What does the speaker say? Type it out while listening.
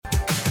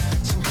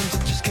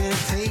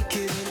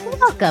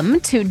Welcome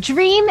to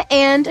Dream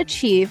and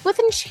Achieve with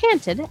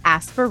Enchanted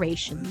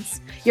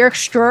Aspirations. Your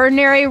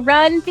extraordinary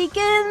run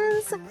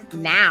begins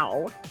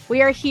now.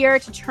 We are here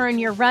to turn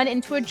your run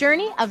into a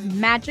journey of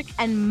magic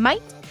and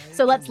might.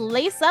 So let's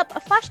lace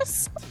up, flash a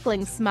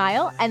sparkling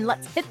smile, and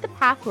let's hit the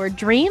path where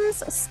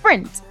dreams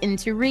sprint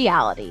into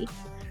reality.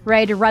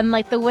 Ready to run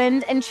like the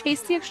wind and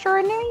chase the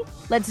extraordinary?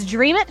 Let's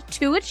dream it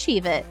to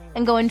achieve it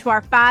and go into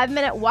our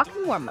 5-minute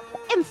walking warm-up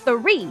in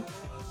 3,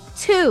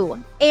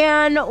 2,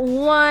 and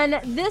 1.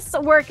 This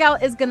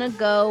workout is going to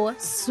go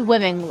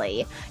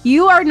swimmingly.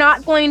 You are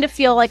not going to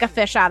feel like a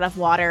fish out of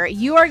water.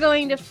 You are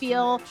going to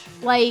feel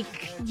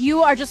like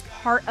you are just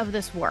part of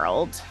this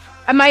world.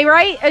 Am I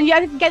right? And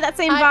you get that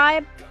same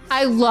vibe?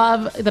 I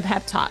love the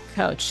pep talk,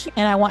 Coach,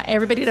 and I want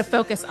everybody to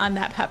focus on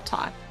that pep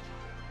talk.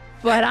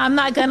 But I'm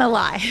not going to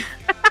lie.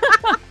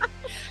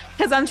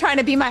 Because I'm trying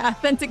to be my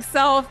authentic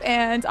self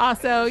and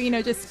also,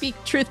 just speak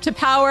truth to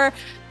power.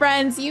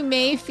 Friends, you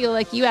may feel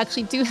like you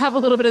actually do have a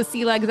little bit of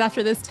sea legs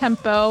after this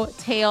tempo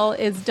tail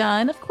is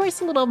done. Of course,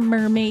 a little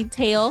mermaid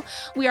tail.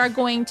 We are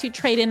going to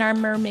trade in our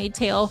mermaid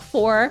tail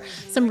for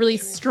some really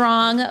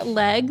strong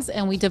legs,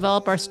 and we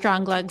develop our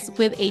strong legs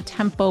with a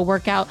tempo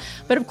workout.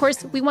 But of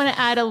course, we want to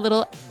add a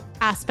little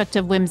aspect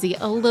of whimsy,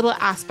 a little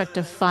aspect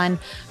of fun.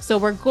 So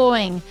we're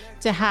going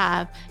to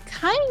have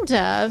kind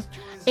of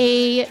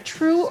a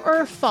true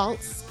or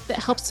false that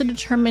helps to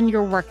determine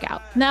your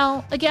workout.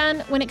 Now, again,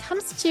 when it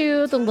comes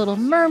to the Little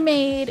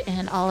Mermaid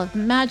and all of the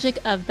magic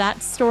of that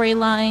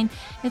storyline,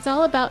 it's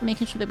all about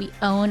making sure that we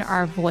own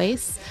our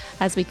voice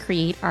as we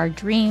create our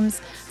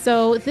dreams.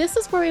 So this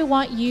is where we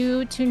want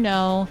you to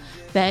know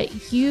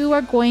that you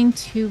are going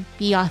to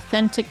be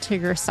authentic to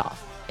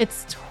yourself.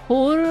 It's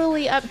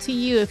totally up to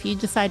you if you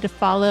decide to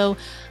follow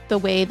the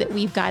way that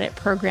we've got it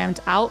programmed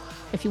out.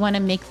 If you want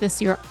to make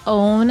this your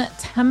own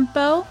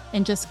tempo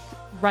and just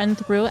run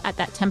through at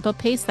that tempo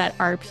pace, that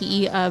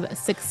RPE of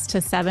 6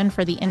 to 7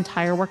 for the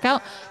entire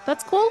workout,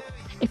 that's cool.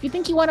 If you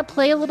think you want to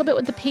play a little bit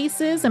with the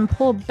paces and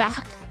pull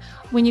back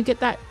when you get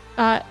that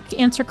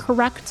answer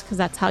correct, because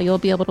that's how you'll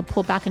be able to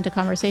pull back into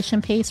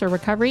conversation pace or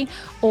recovery,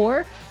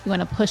 or you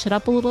want to push it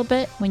up a little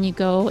bit when you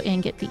go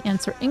and get the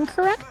answer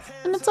incorrect,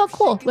 and that's all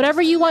cool.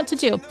 Whatever you want to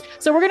do.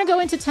 So we're going to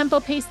go into tempo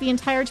pace the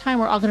entire time.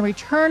 We're all going to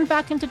return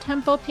back into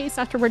tempo pace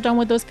after we're done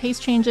with those pace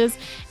changes,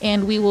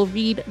 and we will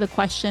read the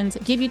questions,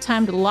 give you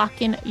time to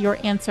lock in your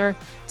answer,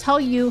 tell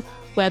you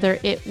whether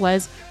it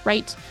was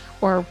right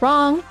or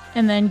wrong,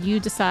 and then you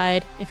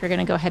decide if you're going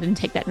to go ahead and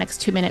take that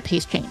next 2-minute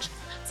pace change.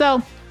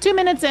 So 2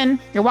 minutes in,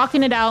 you're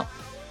walking it out.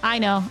 I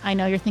know.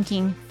 You're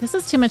thinking, this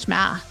is too much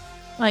math.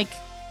 Like,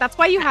 that's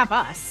why you have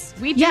us.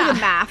 We do the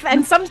math,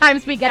 and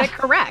sometimes we get it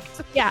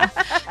correct. Yeah.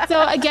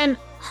 So again,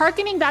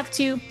 hearkening back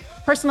to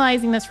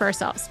personalizing this for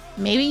ourselves.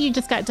 Maybe you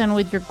just got done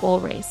with your goal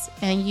race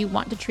and you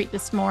want to treat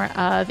this more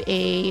of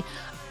a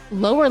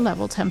lower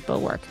level tempo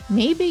work.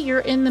 Maybe you're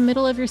in the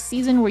middle of your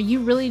season where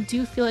you really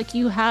do feel like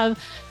you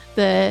have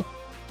the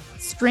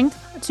strength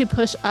to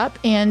push up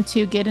and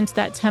to get into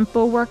that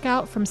tempo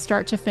workout from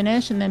start to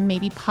finish, and then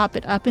maybe pop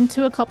it up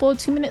into a couple of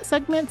 2-minute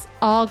segments.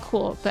 All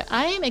cool. But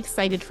I am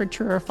excited for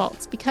true or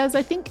false because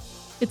I think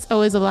it's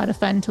always a lot of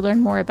fun to learn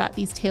more about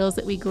these tales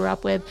that we grew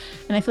up with.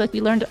 And I feel like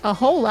we learned a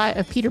whole lot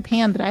of Peter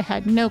Pan that I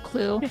had no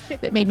clue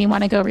that made me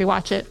want to go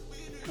rewatch it.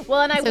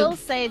 Well, and I will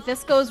say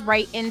this goes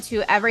right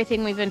into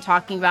everything we've been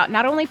talking about,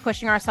 not only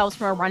pushing ourselves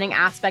from a running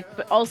aspect,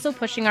 but also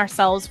pushing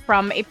ourselves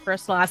from a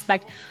personal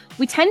aspect.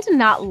 We tend to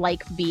not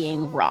like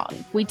being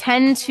wrong. We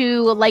tend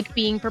to like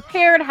being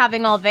prepared,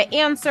 having all the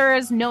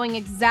answers, knowing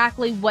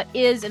exactly what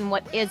is and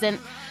what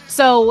isn't.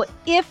 So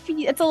if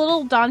it's a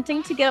little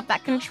daunting to get up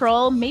that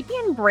control, maybe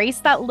embrace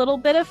that little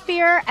bit of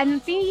fear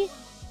and be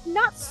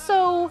not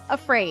so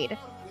afraid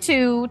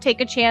to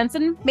take a chance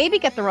and maybe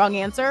get the wrong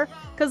answer,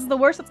 because the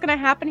worst that's going to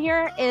happen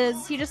here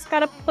is you just got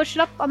to push it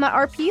up on the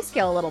RP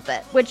scale a little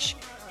bit, which,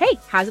 hey,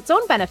 has its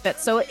own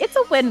benefits. So it's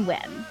a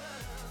win-win.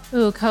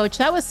 Ooh, Coach,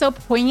 that was so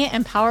poignant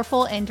and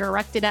powerful and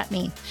directed at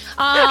me.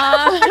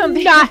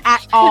 Not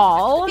at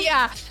all.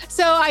 Yeah.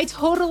 So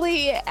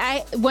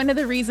one of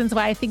the reasons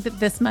why I think that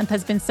this month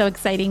has been so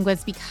exciting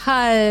was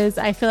because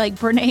I feel like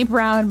Brene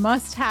Brown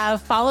must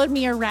have followed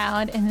me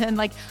around and then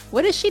like,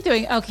 what is she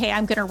doing? Okay,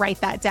 I'm going to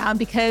write that down,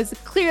 because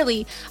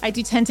clearly I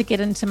do tend to get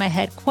into my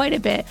head quite a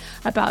bit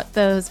about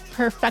those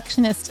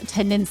perfectionist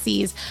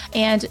tendencies,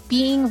 and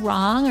being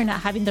wrong or not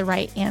having the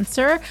right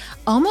answer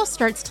almost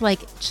starts to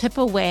like chip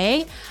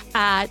away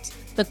at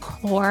the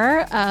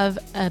core of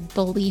a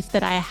belief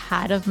that I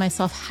had of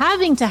myself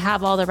having to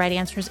have all the right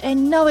answers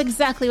and know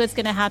exactly what's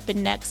going to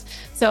happen next.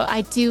 So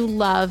I do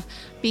love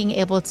being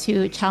able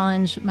to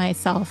challenge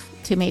myself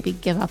to maybe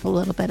give up a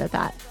little bit of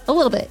that. A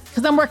little bit,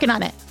 because I'm working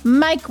on it.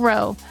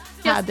 Micro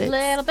habits. Just a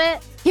little bit.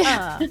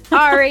 Yeah.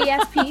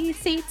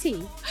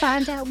 RESPCT.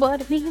 Find out what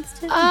it means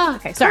to.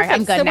 Okay, sorry, perfect. I'm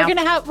good so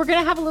now. We're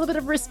gonna have a little bit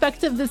of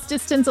respect of this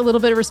distance, a little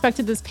bit of respect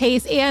of this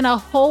pace, and a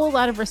whole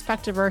lot of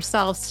respect of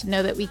ourselves to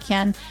know that we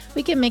can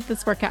make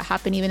this workout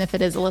happen, even if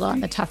it is a little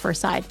on the tougher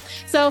side.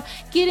 So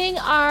getting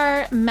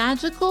our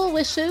magical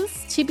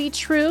wishes to be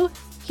true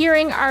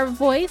hearing our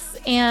voice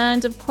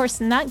and, of course,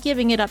 not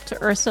giving it up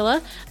to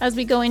Ursula as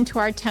we go into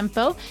our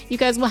tempo. You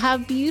guys will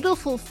have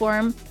beautiful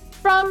form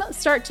from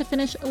start to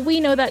finish.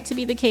 We know that to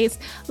be the case.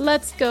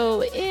 Let's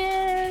go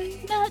in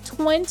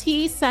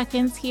 20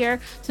 seconds here.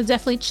 So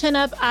definitely chin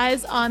up,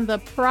 eyes on the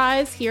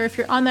prize here. If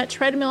you're on that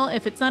treadmill,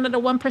 if it's not at a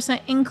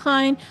 1%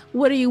 incline,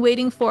 what are you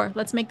waiting for?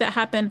 Let's make that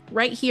happen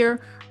right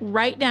here,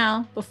 right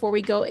now, before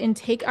we go and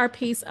take our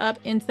pace up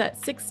into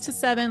that 6 to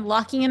 7,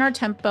 locking in our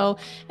tempo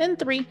in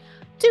 3,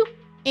 2,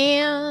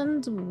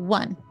 and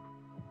 1.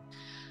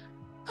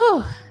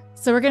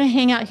 So we're going to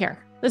hang out here.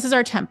 This is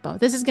our tempo.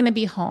 This is going to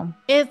be home.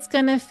 It's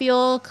going to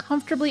feel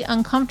comfortably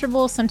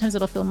uncomfortable. Sometimes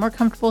it'll feel more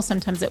comfortable.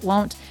 Sometimes it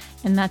won't.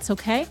 And that's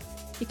okay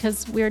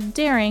because we're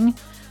daring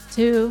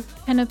to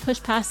kind of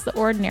push past the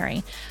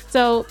ordinary.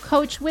 So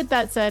Coach, with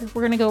that said,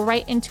 we're going to go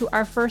right into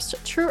our first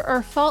true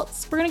or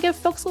false. We're going to give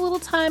folks a little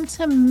time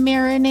to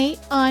marinate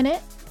on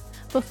it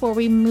before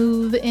we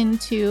move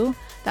into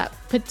that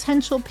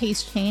potential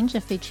pace change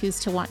if they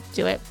choose to want to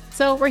do it.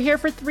 So we're here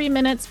for 3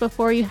 minutes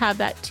before you have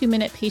that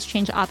 2-minute pace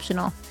change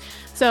optional.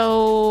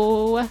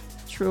 So,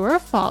 true or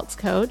false,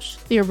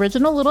 Coach? The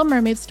original Little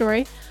Mermaid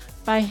story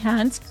by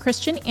Hans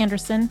Christian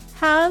Andersen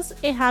has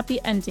a happy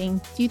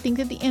ending. Do you think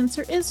that the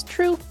answer is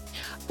true,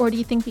 or do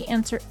you think the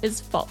answer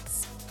is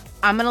false?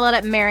 I'm going to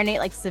let it marinate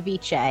like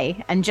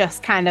ceviche and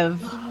just kind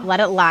of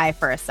let it lie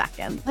for a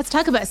second. Let's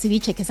talk about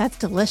ceviche because that's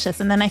delicious.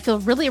 And then I feel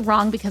really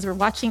wrong because we're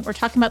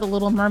talking about the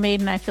Little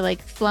Mermaid, and I feel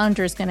like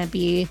flounder is going to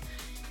be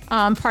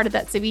part of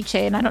that ceviche.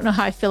 And I don't know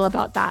how I feel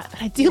about that,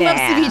 but I do love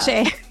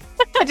ceviche.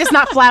 Just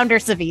not flounder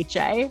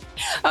ceviche.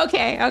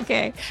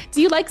 Okay.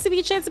 Do you like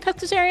ceviche as a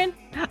pescatarian?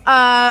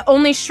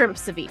 Only shrimp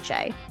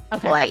ceviche.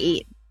 Okay. Will I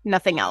eat?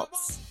 Nothing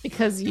else.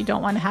 Because you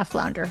don't want to have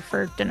flounder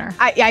for dinner.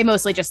 I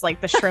mostly just like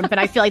the shrimp, and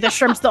I feel like the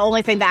shrimp's the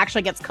only thing that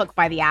actually gets cooked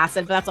by the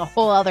acid, but that's a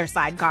whole other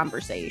side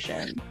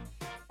conversation.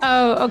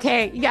 Oh,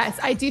 okay. Yes,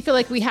 I do feel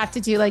like we have to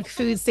do like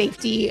food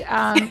safety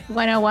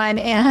 101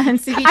 and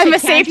ceviche. I'm a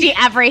safety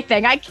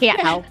everything. I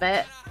can't help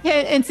it.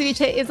 And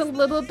ceviche is a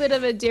little bit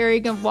of a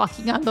daring of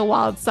walking on the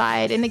wild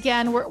side. And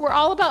again, we're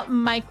all about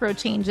micro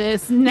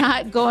changes,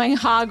 not going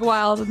hog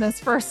wild in this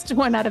first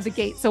one out of the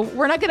gate. So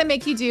we're not going to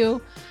make you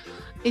do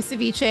a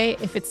ceviche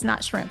if it's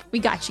not shrimp. We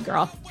got you,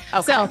 girl.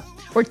 Okay. So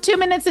we're 2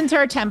 minutes into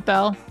our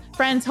tempo.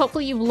 Friends,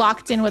 hopefully you've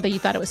locked in whether you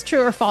thought it was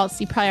true or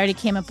false. You probably already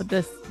came up with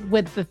this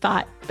with the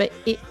thought, but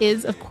it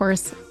is, of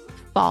course,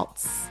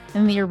 false.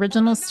 And the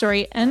original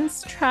story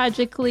ends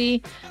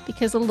tragically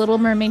because a Little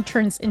Mermaid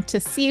turns into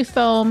sea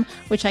foam,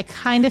 which I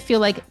kind of feel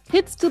like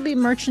could still be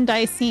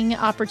merchandising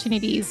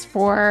opportunities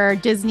for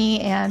Disney,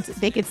 and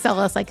they could sell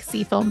us like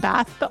sea foam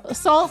bath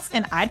salts,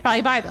 and I'd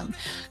probably buy them.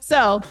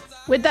 So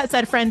with that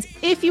said, friends,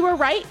 if you were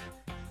right,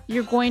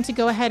 you're going to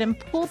go ahead and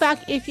pull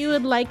back if you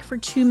would like for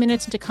 2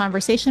 minutes into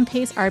conversation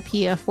pace,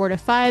 RP of 4 to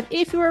 5.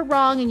 If you were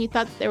wrong and you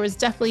thought there was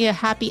definitely a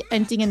happy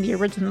ending in the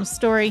original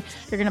story,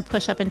 you're going to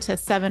push up into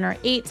 7 or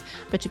 8,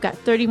 but you've got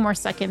 30 more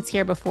seconds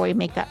here before we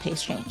make that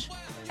pace change.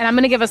 And I'm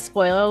going to give a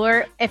spoiler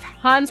alert. If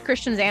Hans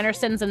Christian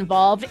Andersen's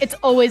involved, it's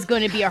always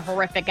going to be a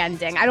horrific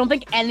ending. I don't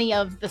think any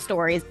of the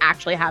stories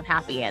actually have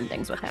happy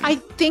endings with him. I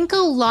think a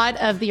lot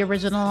of the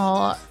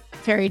original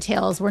fairy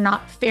tales were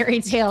not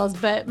fairy tales,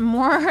 but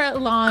more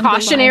along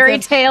cautionary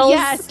tales.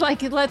 Yes,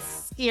 like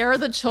let's scare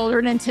the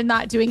children into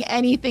not doing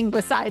anything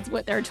besides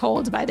what they're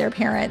told by their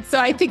parents. So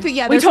I think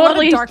that there's a lot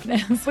of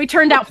darkness. We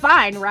turned out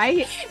fine,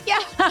 right?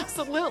 Yeah,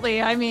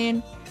 absolutely. I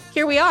mean,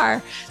 here we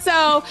are.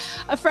 So,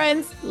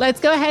 friends, let's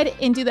go ahead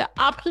and do the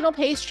optional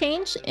pace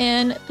change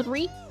in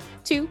 3,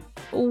 2,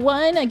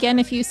 1. Again,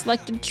 if you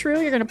selected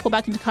true, you're going to pull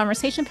back into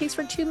conversation pace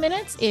for 2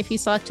 minutes. If you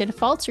selected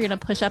false, you're going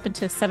to push up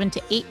into 7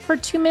 to 8 for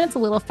 2 minutes, a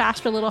little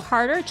faster, a little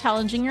harder,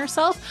 challenging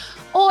yourself.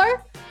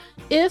 Or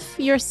if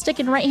you're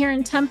sticking right here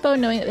in tempo,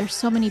 knowing that there's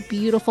so many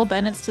beautiful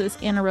benefits to this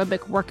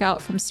anaerobic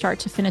workout from start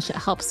to finish, it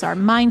helps our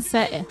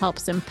mindset, it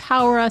helps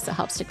empower us, it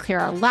helps to clear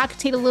our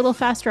lactate a little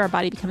faster, our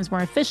body becomes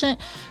more efficient.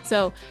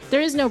 So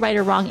there is no right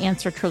or wrong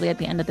answer truly at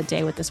the end of the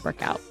day with this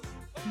workout.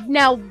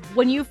 Now,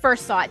 when you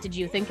first saw it, did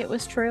you think it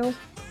was true?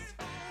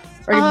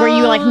 Or were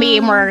you like me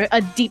and were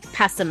a deep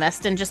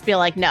pessimist and just be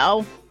like,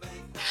 no?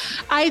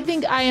 I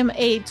think I am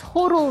a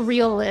total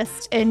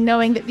realist in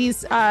knowing that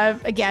these,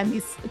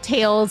 these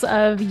tales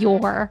of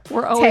yore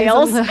were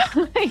always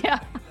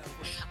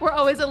we're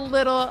always a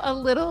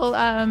little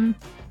on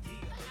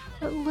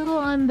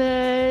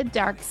the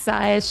dark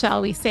side,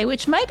 shall we say,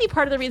 which might be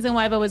part of the reason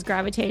why I've always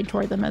gravitated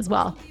toward them as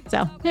well.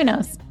 So who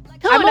knows?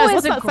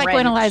 Let's not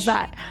psychoanalyze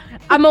that.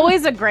 I'm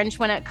always a Grinch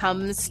when it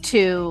comes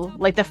to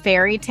like the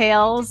fairy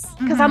tales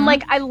because I'm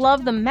like, I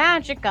love the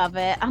magic of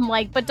it. I'm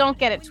like, but don't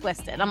get it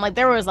twisted. I'm like,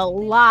 there was a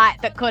lot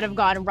that could have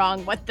gone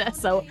wrong with this.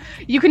 So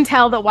you can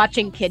tell that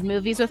watching kid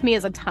movies with me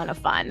is a ton of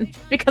fun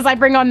because I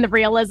bring on the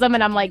realism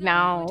and I'm like,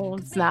 no,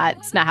 it's not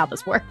how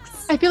this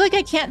works. I feel like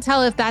I can't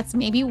tell if that's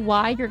maybe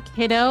why your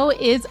kiddo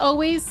is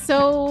always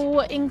so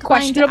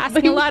inclined to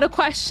asking a lot of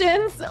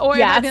questions, or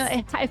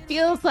it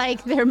feels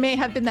like there may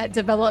have been that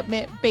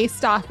development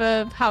based off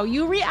of how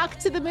you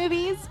react to the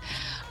movies.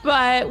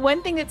 But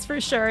one thing that's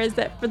for sure is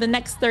that for the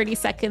next 30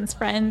 seconds,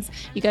 friends,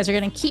 you guys are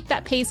going to keep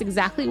that pace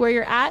exactly where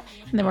you're at.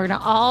 And then we're going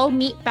to all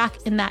meet back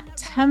in that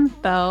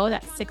tempo,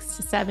 that 6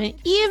 to 7,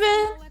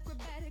 even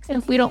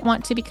if we don't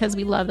want to, because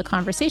we love the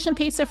conversation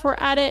pace if we're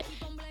at it.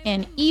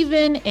 And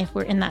even if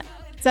we're in that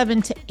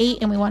 7 to 8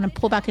 and we want to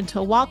pull back into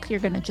a walk, you're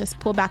going to just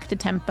pull back to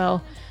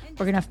tempo.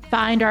 We're going to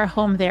find our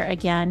home there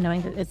again,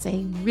 knowing that it's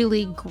a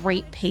really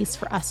great pace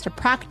for us to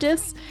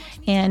practice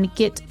and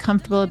get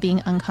comfortable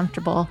being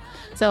uncomfortable.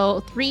 So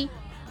 3,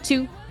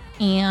 2,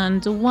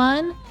 and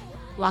 1.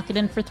 Lock it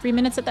in for 3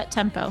 minutes at that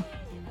tempo.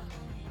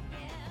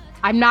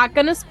 I'm not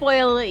going to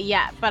spoil it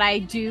yet, but I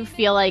do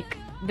feel like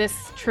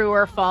this true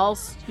or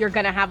false, you're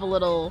going to have a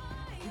little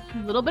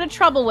bit of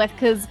trouble with,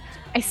 because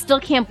I still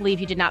can't believe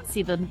you did not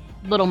see the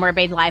Little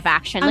Mermaid live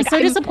action. I'm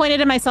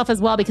disappointed in myself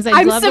as well, because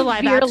I love the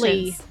live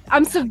actions.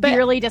 I'm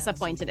severely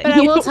disappointed in you. But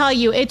I will tell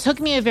you, it took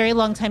me a very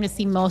long time to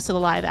see most of the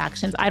live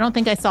actions. I don't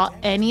think I saw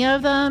any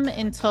of them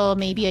until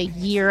maybe a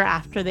year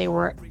after they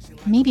were,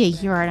 maybe a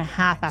year and a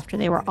half after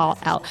they were all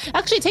out.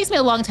 Actually, it takes me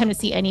a long time to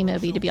see any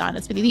movie, to be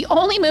honest with you. The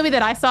only movie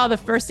that I saw the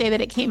first day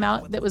that it came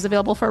out that was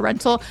available for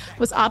rental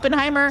was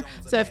Oppenheimer.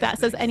 So if that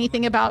says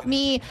anything about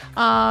me,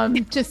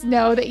 just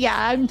know that,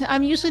 yeah,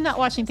 I'm usually not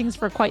watching things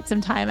for quite some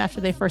time after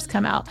they first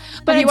come out.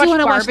 But I do want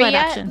to watch live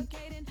action.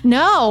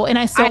 No, and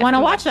I still want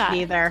to watch that.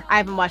 Either. I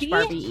haven't watched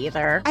Barbie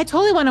either. I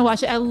totally want to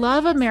watch it. I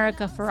love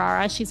America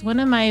Ferrera. She's one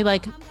of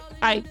my,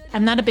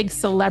 I'm not a big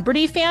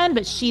celebrity fan,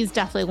 but she's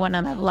definitely one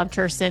of them. I've loved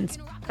her since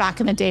back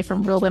in the day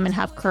from Real Women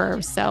Have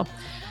Curves. So,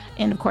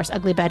 and of course,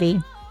 Ugly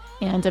Betty.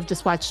 And I've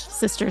just watched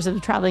Sisters of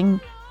the Traveling,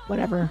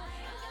 whatever.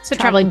 So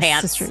traveling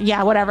pants. Sister.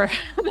 Yeah, whatever.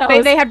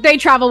 They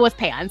travel with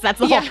pants. That's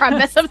the whole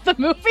premise of the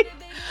movie.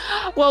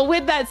 Well,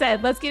 with that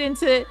said, let's get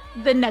into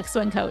the next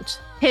one, Coach.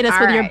 Hit us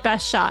with your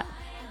best shot.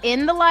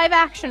 In the live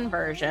action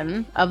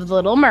version of The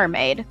Little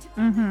Mermaid,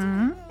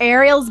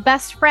 Ariel's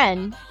best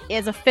friend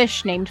is a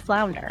fish named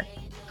Flounder.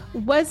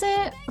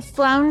 Wasn't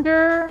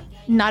Flounder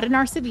not in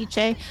our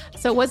ceviche?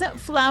 So wasn't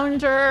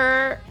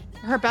Flounder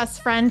her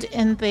best friend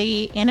in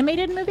the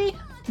animated movie?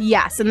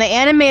 Yes, in the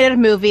animated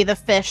movie, the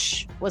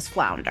fish was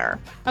Flounder.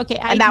 Okay,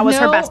 and that was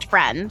her best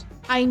friend.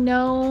 I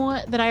know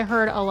that I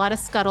heard a lot of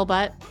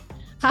scuttlebutt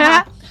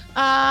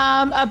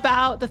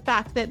about the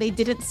fact that they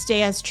didn't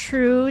stay as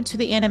true to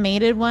the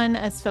animated one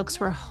as folks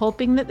were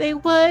hoping that they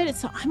would.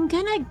 So I'm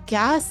gonna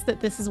guess that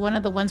this is one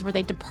of the ones where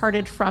they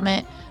departed from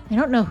it. I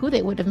don't know who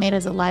they would have made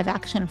as a live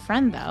action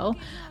friend though.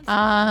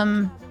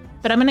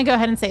 But I'm gonna go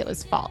ahead and say it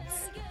was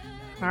false.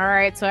 All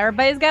right, so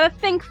everybody's got to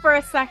think for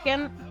a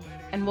second,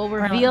 and we'll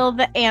reveal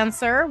the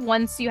answer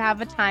once you have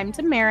a time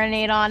to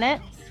marinate on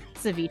it.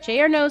 Ceviche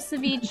or no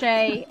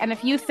ceviche. And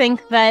if you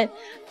think that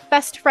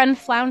best friend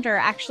Flounder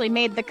actually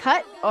made the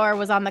cut or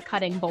was on the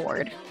cutting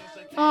board.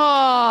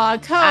 Oh,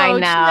 Coach, I know.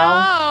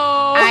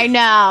 No. I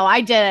know.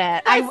 I did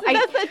it.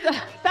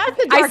 That's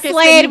the darkest I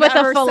slayed thing with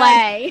you've a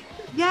fillet.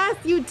 Said. Yes,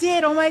 you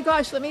did. Oh my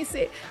gosh. Let me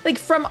see. Like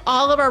from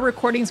all of our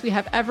recordings we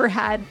have ever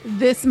had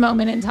this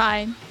moment in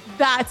time,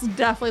 that's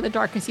definitely the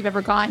darkest you've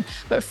ever gone.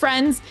 But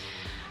friends,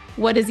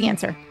 what is the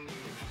answer?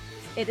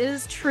 It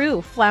is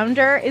true.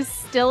 Flounder is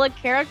still a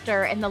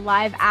character in the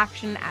live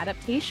action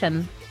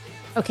adaptation.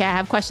 Okay, I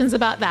have questions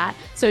about that.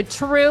 So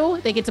true,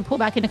 they get to pull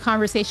back into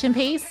conversation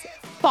pace.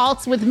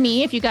 False with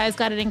me if you guys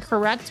got it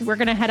incorrect. We're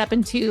going to head up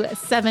into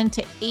 7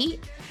 to 8.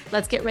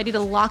 Let's get ready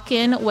to lock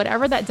in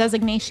whatever that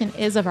designation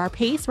is of our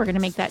pace. We're going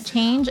to make that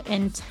change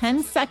in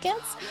 10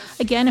 seconds.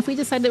 Again, if we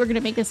decide that we're going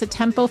to make this a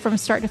tempo from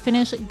start to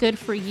finish, good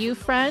for you,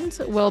 friend.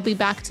 We'll be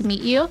back to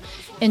meet you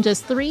in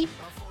just 3,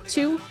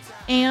 2,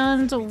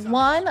 and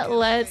 1.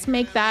 Let's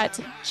make that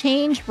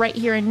change right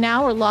here and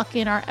now. We're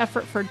locking our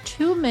effort for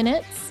 2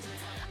 minutes.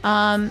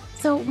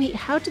 So wait,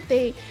 how did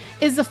they,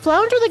 is the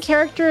Flounder the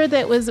character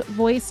that was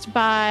voiced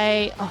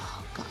by,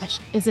 oh gosh,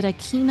 is it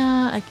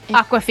Aquafina?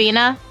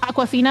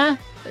 Aquafina?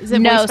 Is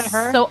it voiced by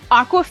her? So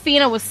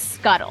Aquafina was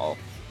Scuttle.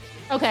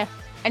 Okay.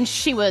 And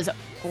she was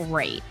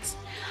great.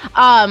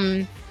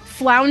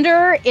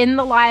 Flounder in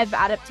the live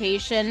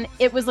adaptation,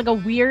 it was like a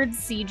weird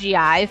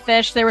CGI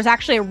fish. There was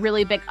actually a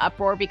really big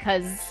uproar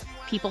because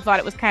people thought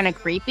it was kind of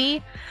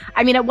creepy.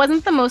 I mean, it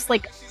wasn't the most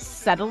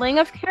settling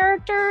of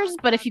characters,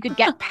 but if you could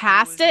get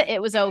past it,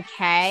 it was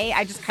okay.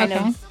 I just kind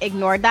of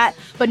ignored that.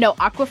 But no,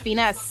 Aquafina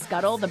as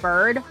Scuttle, the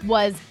bird,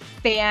 was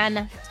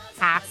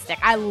fantastic.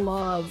 I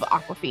love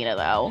Aquafina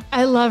though.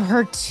 I love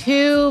her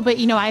too, but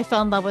I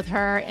fell in love with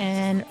her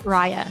in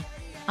Raya.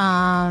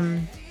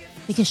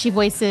 Because she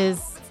voices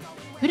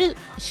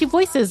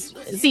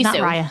Sisu. Not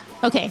Raya.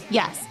 Okay,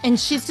 yes. And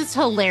she's just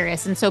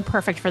hilarious and so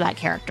perfect for that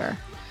character.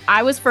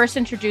 I was first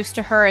introduced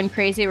to her in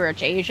Crazy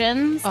Rich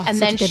Asians,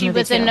 and then she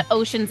was in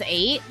Ocean's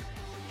 8,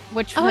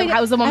 which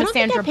was the one with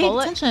Sandra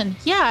Bullock.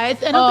 Yeah, I don't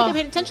think I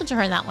paid attention to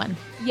her in that one.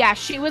 Yeah,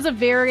 she was a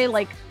very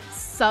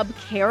sub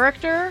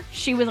character.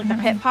 She was the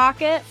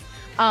pickpocket,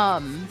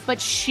 but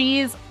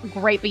she's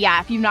great. But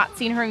yeah, if you've not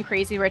seen her in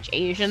Crazy Rich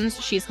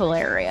Asians, she's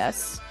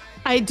hilarious.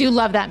 I do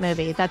love that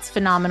movie. That's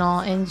phenomenal,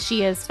 and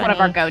she is funny. One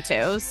of our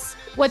go-tos.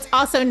 What's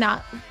also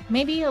not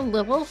maybe a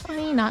little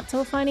funny, not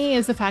so funny,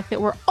 is the fact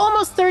that we're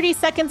almost 30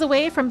 seconds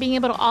away from being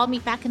able to all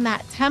meet back in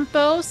that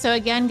tempo. So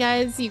again,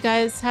 guys, you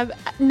guys have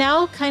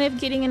now kind of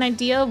getting an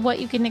idea of what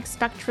you can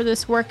expect for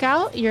this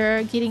workout.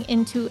 You're getting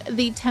into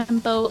the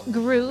tempo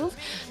groove.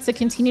 So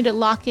continue to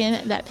lock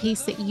in that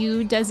pace that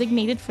you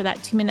designated for that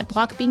 2-minute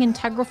block, being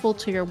integral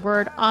to your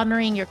word,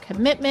 honoring your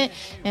commitment,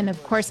 and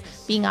of course,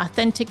 being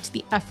authentic to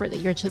the effort that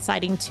you're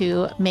deciding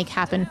to make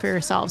happen for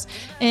yourselves.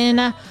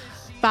 In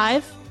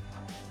 5,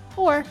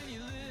 4,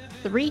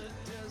 3,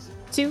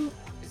 2,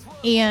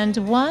 and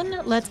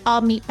 1. Let's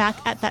all meet back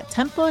at that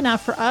tempo. Now,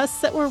 for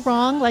us that were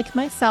wrong, like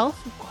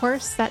myself, of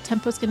course, that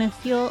tempo is going to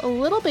feel a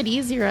little bit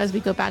easier as we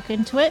go back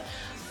into it.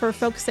 For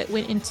folks that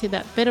went into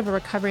that bit of a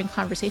recovering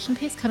conversation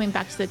pace, coming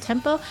back to the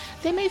tempo,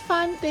 they may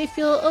find they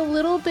feel a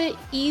little bit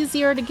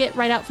easier to get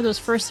right out for those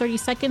first 30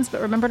 seconds.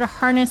 But remember to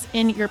harness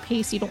in your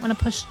pace. You don't want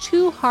to push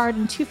too hard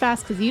and too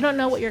fast because you don't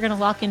know what you're going to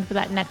lock in for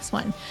that next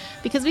one.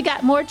 Because we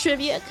got more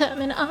trivia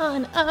coming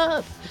on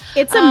up.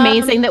 It's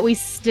amazing that we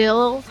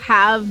still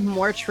have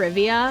more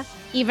trivia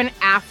even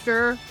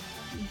after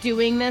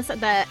doing this at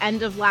the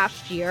end of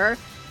last year.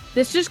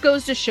 This just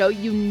goes to show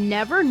you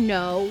never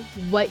know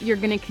what you're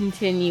going to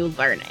continue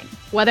learning.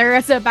 Whether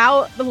it's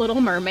about The Little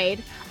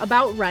Mermaid,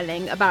 about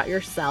running, about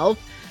yourself,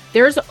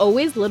 there's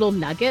always little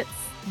nuggets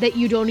that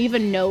you don't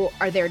even know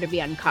are there to be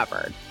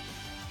uncovered.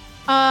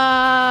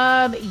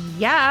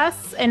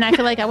 Yes. And I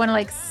feel like I want to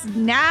like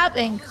snap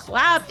and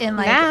clap and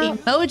like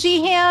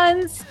emoji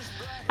hands.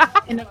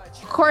 And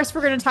of course,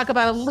 we're going to talk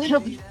about a little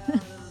bit.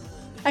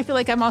 I feel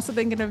like I'm also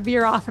then going to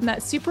veer off from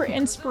that super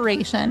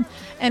inspiration,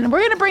 and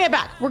we're going to bring it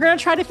back. We're going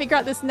to try to figure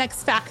out this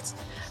next fact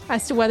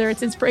as to whether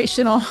it's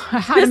inspirational, or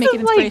how to make it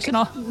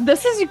inspirational.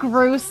 This is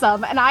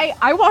gruesome, and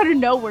I want to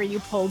know where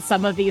you pulled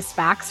some of these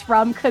facts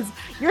from, because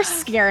you're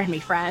scaring me,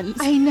 friends.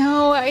 I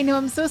know.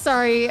 I'm so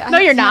sorry. No,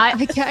 you're not.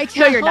 I can't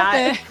no, you're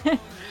help not.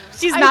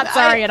 She's not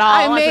sorry at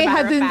all.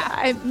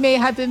 I may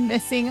have been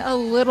missing a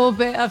little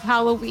bit of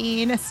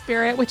Halloween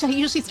spirit, which I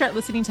usually start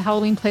listening to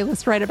Halloween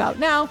playlists right about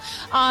now.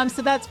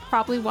 So that's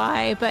probably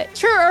why. But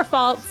true or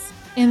false,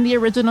 in the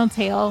original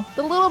tale,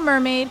 the Little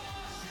Mermaid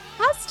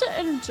has to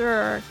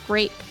endure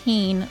great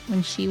pain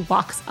when she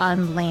walks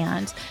on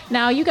land.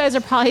 Now, you guys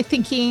are probably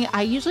thinking,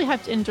 I usually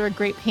have to endure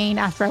great pain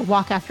after I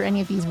walk after any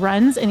of these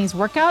runs and these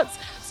workouts.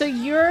 So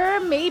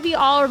you're maybe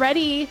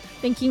already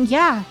thinking,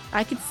 yeah,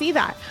 I could see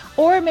that.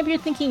 Or maybe you're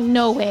thinking,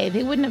 no way,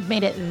 they wouldn't have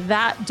made it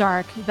that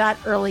dark that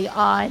early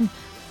on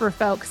for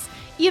folks.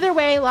 Either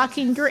way, lock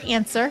in your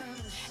answer.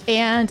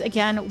 And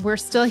again, we're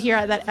still here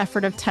at that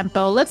effort of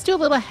tempo. Let's do a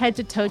little head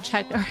to toe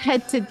check, or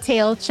head to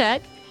tail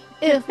check,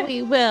 if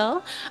we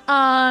will.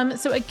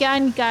 So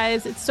again,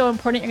 guys, it's so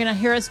important. You're going to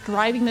hear us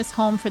driving this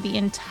home for the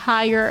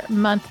entire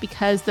month,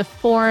 because the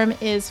form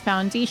is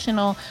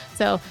foundational.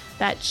 So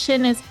that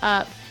chin is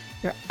up.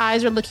 Your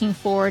eyes are looking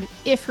forward.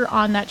 If you're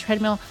on that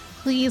treadmill,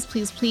 please,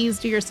 please, please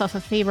do yourself a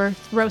favor.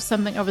 Throw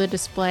something over the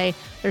display.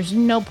 There's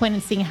no point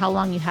in seeing how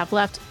long you have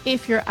left.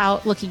 If you're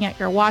out looking at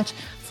your watch,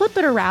 flip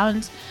it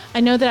around. I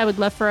know that I would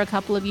love for a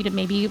couple of you to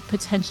maybe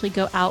potentially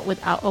go out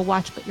without a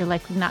watch, but you're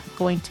likely not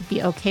going to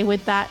be okay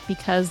with that,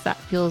 because that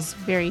feels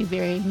very,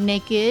 very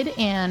naked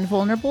and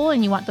vulnerable,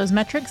 and you want those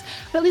metrics.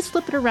 But at least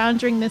flip it around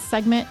during this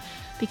segment,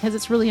 because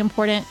it's really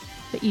important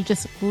that you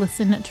just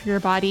listen to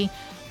your body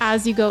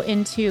as you go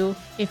into,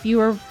 if you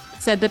were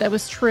said that it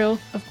was true,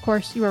 of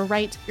course you are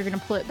right. You're going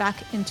to pull it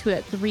back into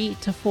a 3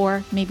 to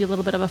 4, maybe a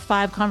little bit of a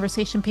 5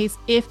 conversation pace.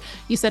 If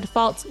you said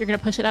false, you're going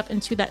to push it up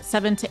into that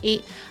 7 to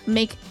 8.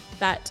 Make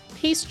that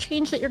pace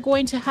change that you're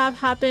going to have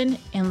happen,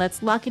 and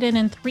let's lock it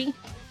in 3,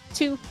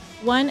 2,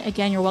 1.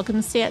 Again, you're welcome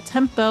to stay at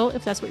tempo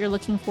if that's what you're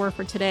looking for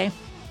today.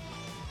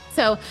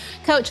 So,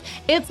 Coach,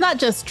 it's not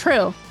just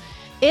true.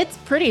 It's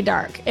pretty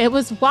dark. It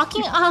was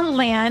walking on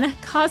land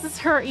causes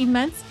her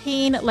immense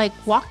pain, like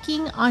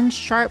walking on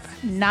sharp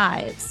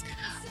knives.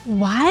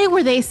 Why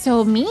were they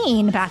so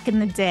mean back in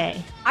the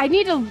day? I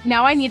need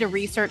to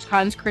research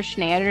Hans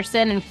Christian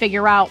Andersen and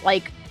figure out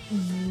like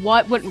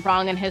what went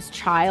wrong in his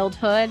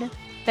childhood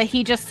that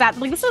he just sat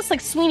like, this is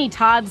like Sweeney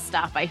Todd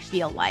stuff, I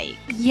feel like.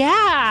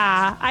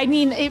 Yeah. I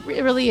mean, it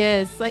really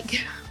is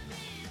like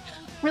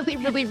really,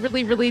 really,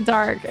 really, really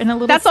dark and a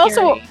little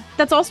scary.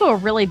 That's also a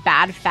really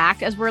bad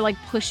fact, as we're like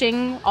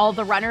pushing all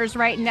the runners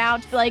right now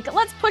to be like,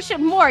 let's push it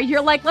more.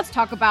 You're like, let's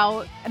talk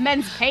about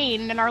immense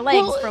pain in our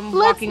legs from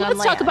walking on land.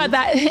 Let's talk about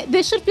that.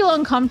 This should feel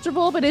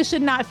uncomfortable, but it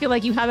should not feel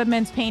like you have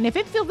immense pain. If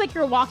it feels like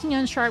you're walking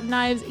on sharp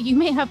knives, you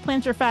may have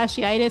plantar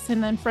fasciitis.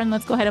 And then, friend,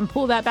 let's go ahead and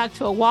pull that back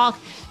to a walk.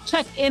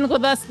 Check in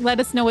with us. Let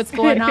us know what's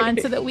going on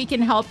so that we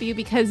can help you,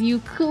 because you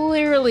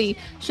clearly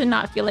should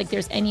not feel like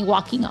there's any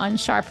walking on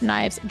sharp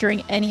knives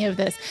during any of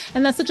this.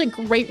 And that's such a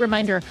great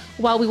reminder.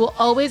 While we will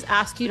always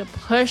ask you to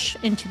push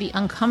into the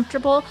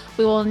uncomfortable.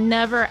 We will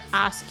never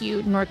ask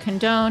you nor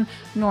condone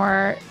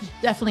nor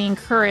definitely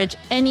encourage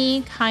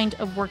any kind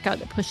of workout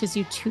that pushes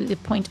you to the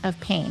point of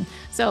pain.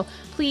 So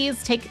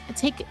please take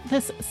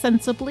this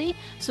sensibly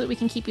so that we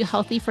can keep you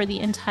healthy for the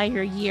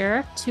entire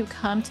year to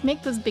come to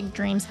make those big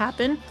dreams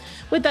happen.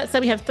 With that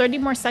said, we have 30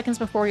 more seconds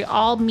before we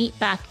all meet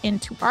back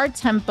into our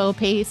tempo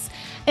pace.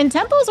 And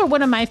tempos are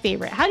one of my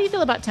favorite. How do you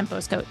feel about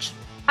tempos, Coach?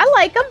 I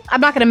like them.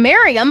 I'm not going to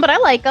marry them, but I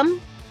like them.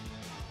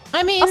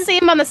 I mean, I'll see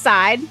them on the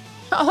side.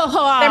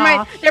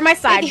 Oh, they're my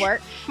side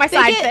work, my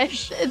side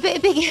fish.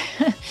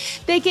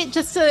 They get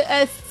just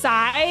a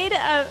side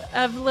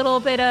of little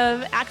bit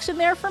of action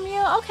there from you.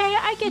 Okay,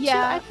 I get you.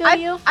 I feel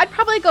you. I'd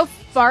probably go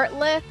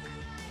fartlek,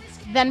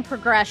 then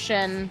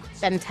progression,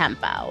 then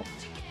tempo.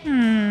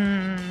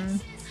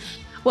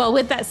 Well,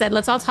 with that said,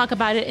 let's all talk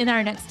about it in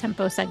our next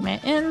tempo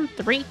segment in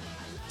 3,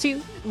 2,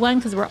 1,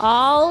 because we're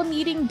all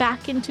needing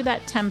back into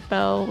that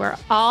tempo. We're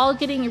all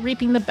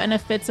reaping the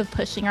benefits of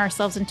pushing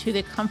ourselves into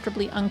the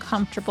comfortably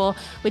uncomfortable,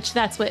 which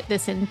that's what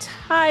this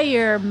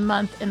entire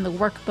month in the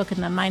workbook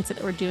and the mindset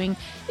that we're doing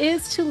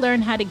is, to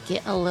learn how to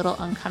get a little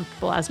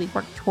uncomfortable as we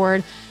work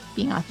toward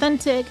being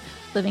authentic,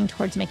 living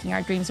towards making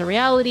our dreams a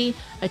reality,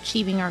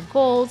 achieving our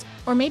goals,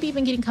 or maybe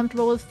even getting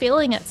comfortable with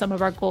failing at some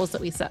of our goals that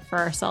we set for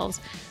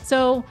ourselves.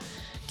 So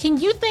can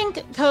you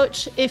think,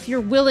 Coach, if you're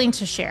willing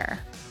to share?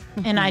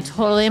 And I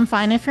totally am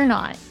fine if you're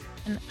not.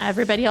 And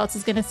everybody else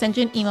is going to send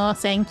you an email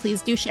saying,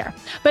 please do share.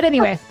 But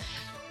anyway,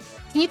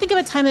 can you think of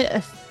a time that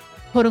a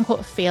quote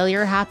unquote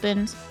failure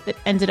happened that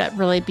ended up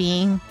really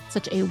being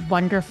such a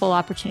wonderful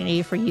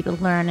opportunity for you to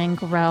learn and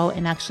grow,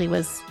 and actually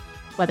was,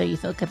 whether you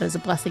think of it as a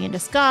blessing in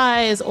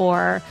disguise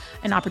or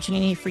an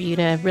opportunity for you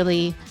to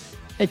really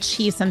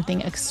achieve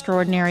something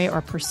extraordinary or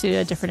pursue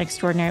a different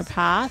extraordinary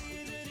path?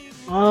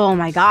 Oh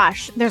my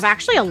gosh. There's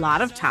actually a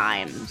lot of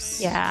times.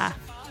 Yeah.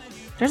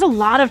 There's a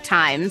lot of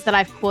times that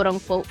I've quote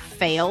unquote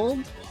failed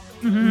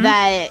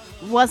that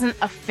wasn't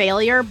a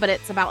failure, but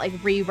it's about like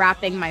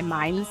rewrapping my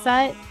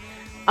mindset.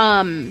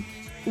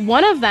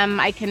 One of them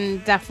I can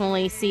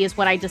definitely see is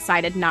when I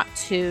decided not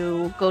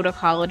to go to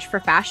college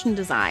for fashion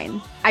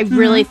design. I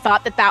really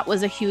thought that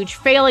was a huge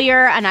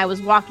failure, and I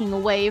was walking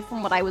away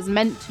from what I was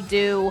meant to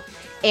do.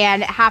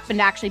 And it happened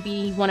to actually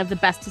be one of the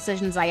best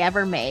decisions I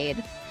ever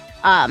made,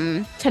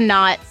 to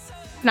not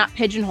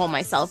pigeonhole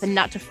myself and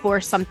not to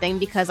force something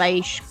because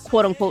I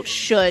quote unquote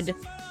should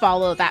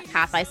follow that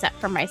path I set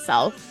for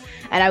myself.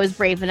 And I was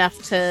brave enough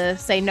to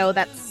say, no,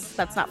 that's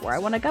not where I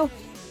want to go.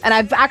 And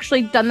I've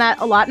actually done that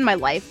a lot in my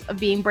life, of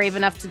being brave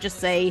enough to just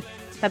say,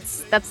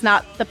 that's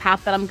not the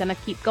path that I'm going to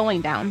keep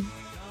going down.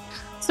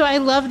 So I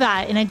love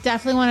that. And I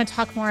definitely want to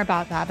talk more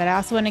about that, but I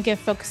also want to give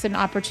folks an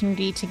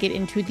opportunity to get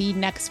into the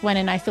next one.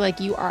 And I feel like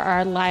you are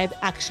our live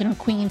action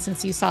queen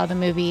since you saw the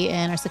movie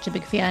and are such a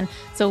big fan.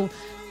 So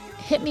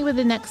hit me with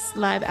the next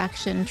live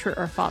action true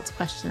or false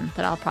question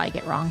that I'll probably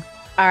get wrong.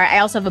 All right. I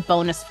also have a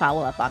bonus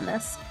follow-up on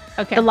this.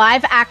 Okay. The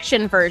live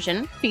action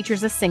version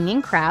features a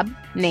singing crab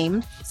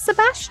named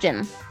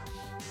Sebastian.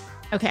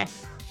 Okay.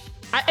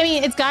 I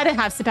mean, it's got to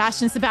have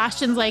Sebastian.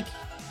 Sebastian's like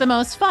the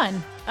most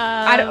fun.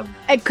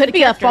 It could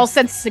be a false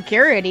sense of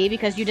security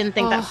because you didn't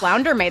think that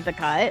flounder made the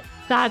cut.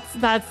 That's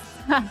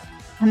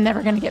I'm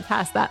never going to get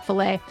past that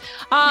fillet.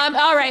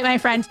 All right, my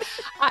friend.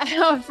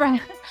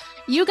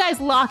 You guys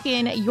lock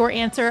in your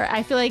answer.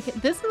 I feel like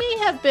this may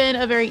have been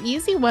a very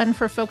easy one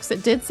for folks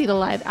that did see the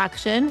live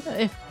action.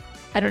 If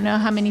I don't know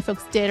how many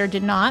folks did or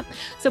did not.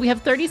 So we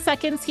have 30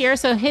 seconds here.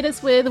 So hit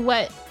us with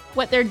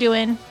what they're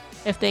doing,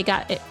 if they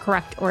got it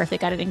correct or if they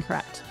got it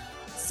incorrect.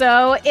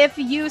 So if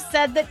you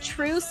said that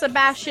true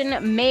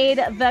Sebastian made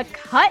the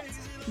cut,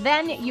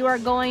 then you are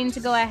going to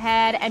go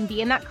ahead and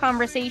be in that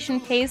conversation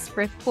pace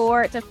for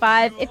 4 to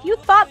 5. If you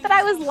thought that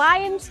I was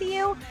lying to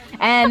you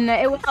and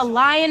it was a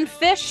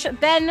lionfish,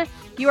 then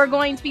you are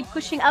going to be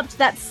pushing up to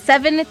that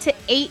 7 to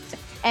 8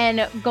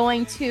 and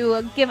going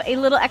to give a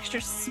little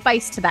extra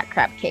spice to that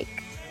crab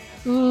cake.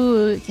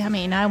 Ooh,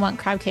 yummy. Now I want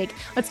crab cake.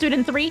 Let's do it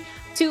in 3,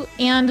 2,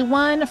 and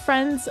 1.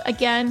 Friends,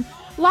 again,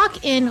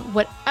 lock in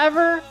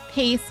whatever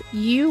pace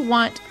you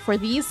want for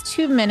these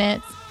 2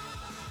 minutes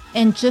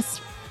and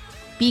just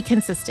be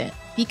consistent.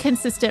 Be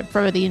consistent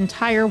for the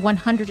entire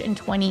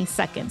 120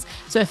 seconds.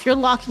 So if you're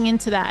locking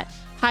into that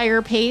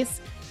higher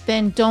pace,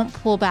 then don't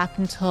pull back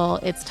until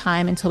it's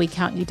time, until we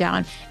count you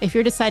down. If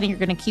you're deciding you're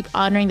going to keep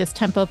honoring this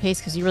tempo pace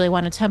because you really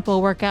want a tempo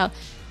workout,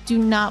 do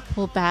not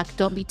pull back.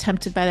 Don't be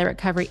tempted by the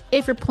recovery.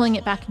 If you're pulling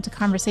it back into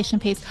conversation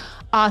pace,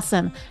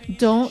 awesome.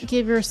 Don't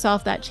give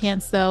yourself that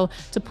chance, though,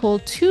 to pull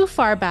too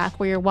far back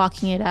where you're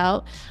walking it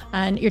out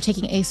and you're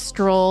taking a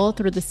stroll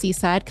through the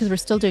Seaside, because we're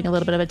still doing a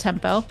little bit of a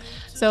tempo.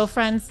 So,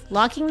 friends,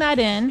 locking that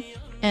in,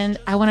 and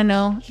I want to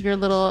know your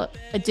little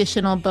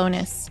additional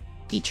bonus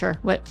feature.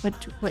 What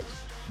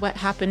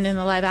happened in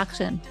the live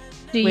action?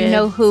 Do you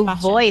know who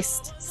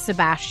voiced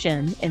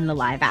Sebastian in the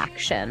live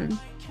action?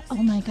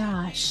 Oh my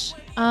gosh.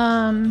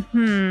 I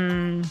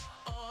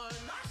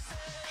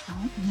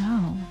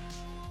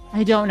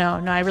don't know.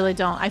 No, I really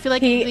don't. I feel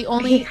like the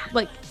only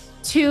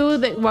two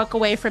that walk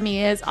away from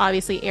me is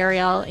obviously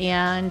Ariel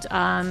and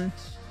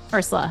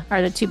Ursula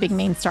are the two big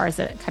main stars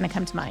that kind of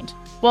come to mind.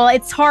 Well,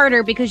 it's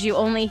harder because you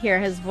only hear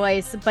his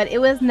voice, but it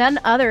was none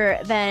other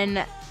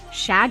than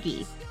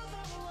Shaggy.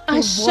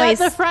 Shut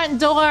the front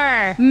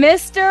door.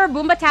 Mr.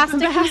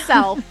 Boombatastic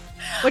himself,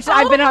 which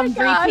I've been on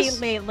repeat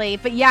lately.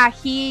 But yeah,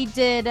 he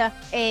did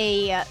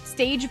a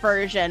stage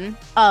version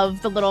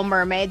of The Little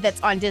Mermaid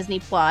that's on Disney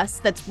Plus.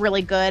 That's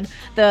really good.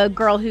 The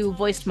girl who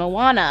voiced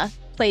Moana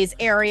plays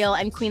Ariel,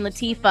 and Queen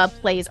Latifah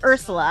plays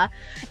Ursula,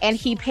 and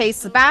he plays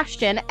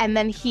Sebastian, and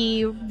then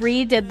he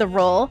redid the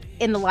role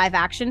in the live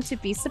action to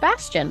be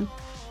Sebastian.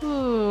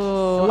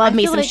 Ooh, love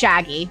me some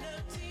Shaggy.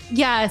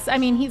 Yes, I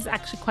mean, he's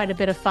actually quite a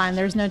bit of fun.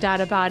 There's no doubt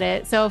about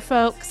it. So,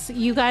 folks,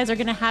 you guys are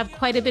going to have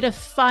quite a bit of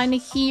fun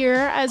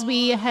here as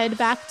we head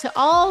back to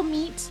all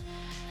meet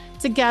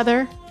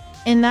together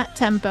in that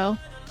tempo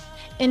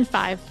in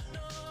 5,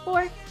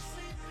 4,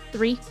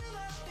 3,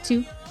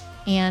 2,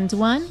 and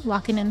 1.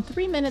 Locking in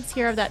 3 minutes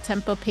here of that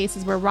tempo pace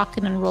as we're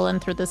rocking and rolling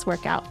through this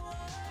workout.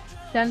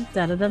 Dun,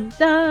 dun, dun,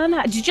 dun,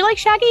 dun. Did you like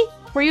Shaggy?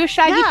 Were you a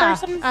Shaggy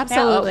person?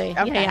 Absolutely.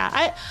 Yeah. Okay.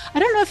 Yeah. I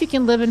don't know if you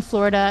can live in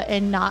Florida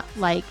and not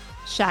like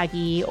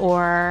Shaggy,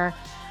 or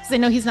because I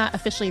know he's not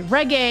officially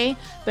reggae,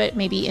 but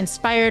maybe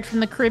inspired from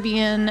the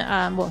Caribbean.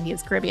 Well, he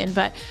is Caribbean,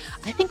 but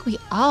I think we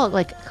all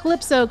like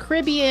Calypso,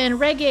 Caribbean,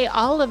 reggae,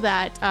 all of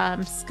that.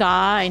 Ska,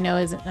 I know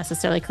isn't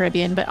necessarily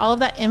Caribbean, but all of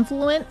that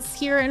influence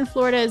here in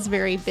Florida is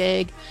very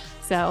big.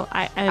 So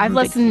I've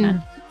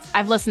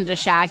listened to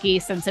Shaggy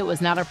since it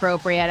was not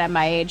appropriate at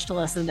my age to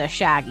listen to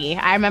Shaggy.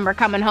 I remember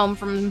coming home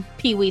from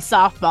Pee Wee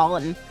softball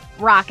and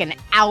rocking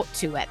out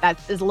to it. That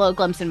is a little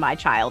glimpse in my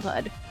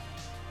childhood.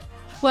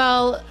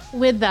 Well,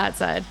 with that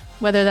said,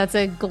 whether that's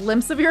a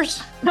glimpse of your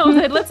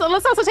childhood, let's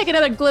also take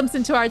another glimpse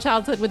into our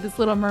childhood with this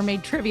Little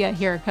Mermaid trivia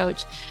here,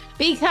 Coach,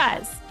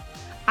 because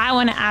I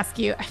want to ask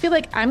you, I feel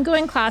like I'm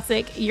going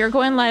classic, you're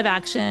going live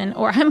action,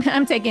 or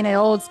I'm taking it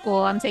old school.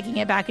 I'm taking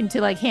it back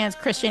into like Hans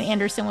Christian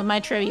Andersen with my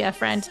trivia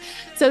friend.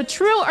 So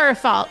true or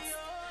false?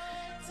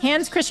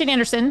 Hans Christian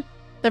Andersen,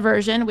 the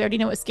version, we already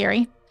know it's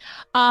scary.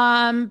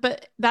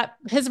 But that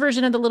his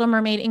version of The Little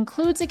Mermaid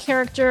includes a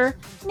character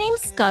named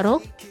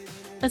Scuttle,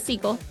 a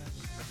seagull.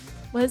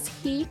 Was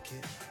he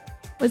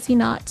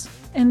not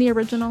in the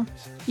original?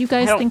 You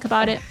guys think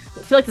about it.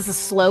 I feel like this is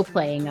slow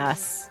playing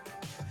us.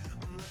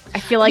 I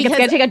feel like it's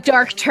going to take a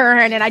dark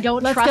turn and I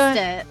don't trust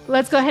it.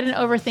 Let's go ahead and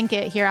overthink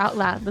it here out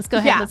loud. Let's go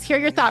ahead. Yeah. Let's hear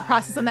your thought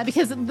process on that,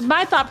 because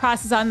my thought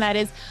process on that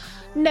is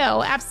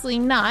no, absolutely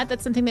not.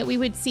 That's something that we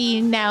would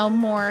see now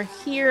more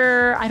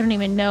here. I don't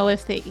even know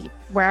if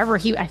wherever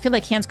I feel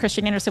like Hans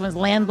Christian Andersen was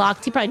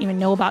landlocked. He probably didn't even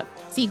know about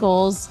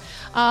seagulls.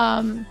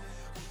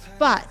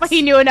 But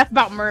he knew enough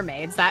about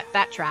mermaids.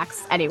 That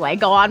tracks. Anyway,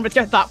 go on with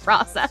your thought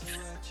process.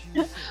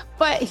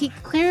 But he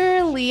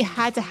clearly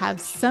had to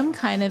have some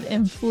kind of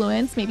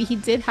influence. Maybe he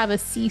did have a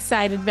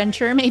seaside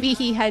adventure. Maybe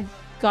he had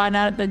gone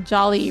out the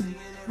Jolly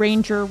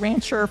Rancher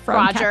from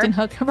Roger. Captain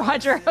Hook.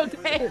 Roger,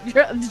 okay.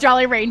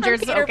 Jolly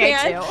Ranger's okay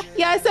Pan. Too.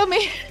 Yeah, so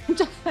maybe,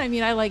 I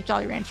mean, I like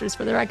Jolly Ranchers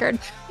for the record.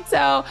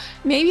 So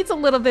maybe it's a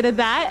little bit of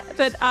that.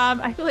 But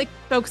I feel like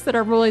folks that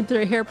are rolling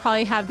through here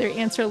probably have their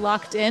answer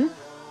locked in.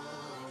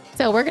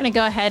 So we're going to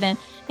go ahead and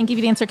give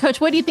you the answer. Coach,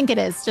 what do you think it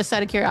is? Just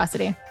out of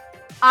curiosity.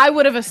 I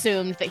would have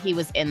assumed that he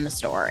was in the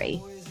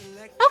story.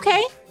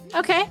 Okay.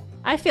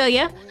 I feel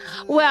you.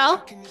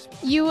 Well,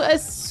 you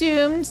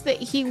assumed that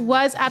he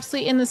was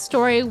absolutely in the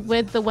story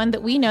with the one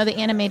that we know, the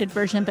animated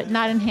version, but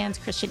not in Hans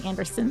Christian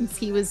Andersen's.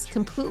 He was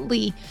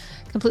completely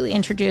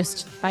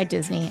introduced by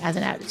Disney as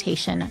an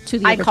adaptation to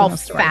the original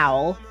story. I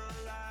call foul.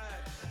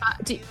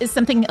 Is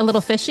something a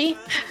little fishy?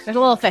 There's a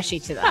little fishy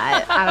to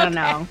that. Okay. I don't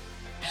know.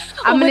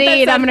 I'm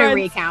gonna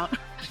recount.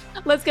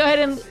 Let's go ahead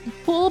and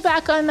pull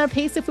back on our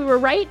pace if we were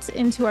right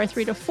into our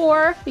 3 to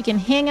 4. We can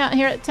hang out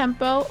here at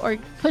tempo or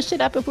push it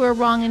up if we were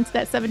wrong into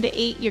that 7 to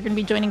 8. You're going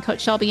to be joining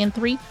Coach Shelby in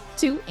 3,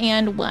 2,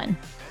 and 1.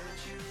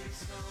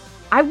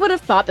 I would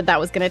have thought that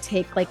was going to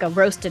take like a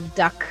roasted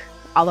duck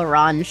a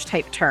l'orange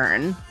type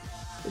turn.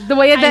 The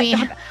way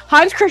that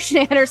Hans Christian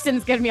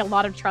Andersen's given me a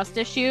lot of trust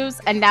issues,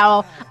 and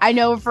now I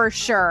know for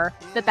sure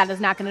that is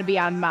not going to be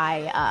on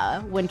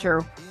my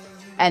winter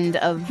end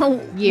of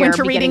year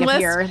winter reading list.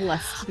 Year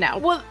list now.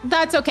 Well,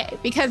 that's okay,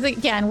 because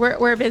again,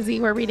 we're busy.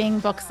 We're reading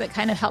books that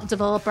kind of help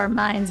develop our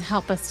minds,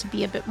 help us to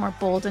be a bit more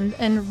bold and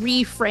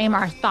reframe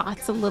our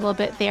thoughts a little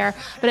bit there.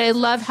 But I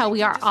love how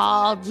we are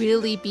all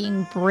really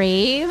being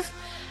brave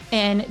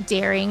and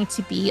daring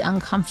to be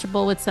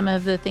uncomfortable with some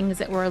of the things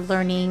that we're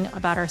learning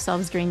about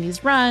ourselves during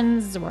these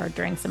runs, or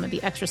during some of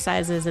the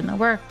exercises in the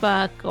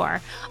workbook,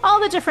 or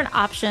all the different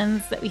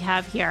options that we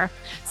have here.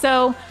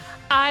 So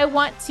I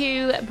want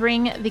to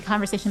bring the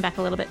conversation back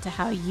a little bit to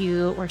how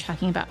you were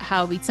talking about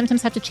how we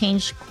sometimes have to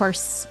change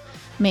course,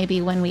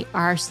 maybe when we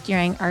are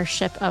steering our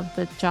ship of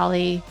the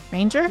Jolly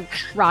Ranger.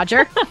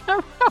 Roger.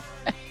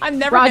 I'm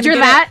never Roger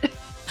that.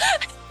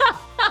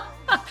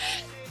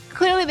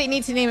 Clearly, they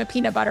need to name a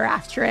peanut butter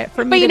after it.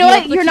 For me, but you know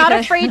what? You're not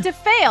afraid to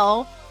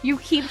fail You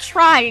keep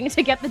trying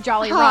to get the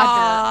Jolly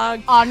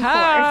Roger on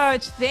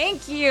course. Coach,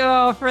 thank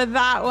you for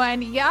that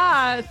one.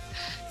 Yes.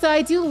 So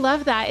I do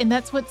love that. And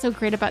that's what's so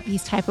great about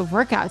these type of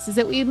workouts is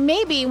that we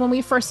maybe when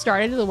we first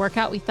started the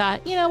workout, we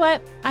thought, you know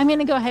what, I'm going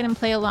to go ahead and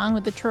play along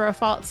with the true or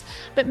false.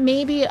 But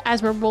maybe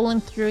as we're rolling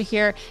through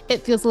here,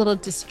 it feels a little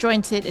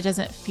disjointed. It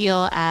doesn't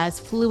feel as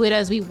fluid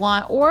as we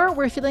want, or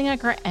we're feeling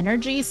like our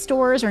energy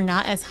stores are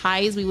not as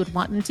high as we would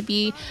want them to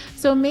be.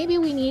 So maybe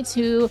we need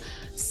to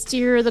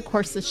steer the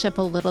course of the ship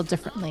a little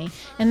differently.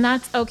 And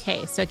that's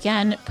okay. So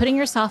again, putting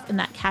yourself in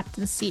that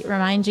captain's seat,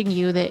 reminding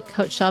you that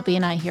Coach Shelby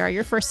and I here are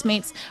your first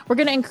mates. We're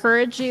going to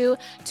encourage you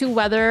to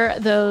weather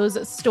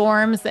those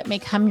storms that may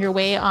come your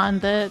way on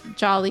the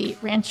Jolly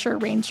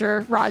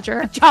Ranger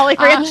Roger. Jolly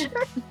Rancher.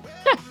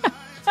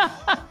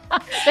 The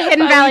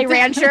Hidden Valley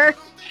Rancher.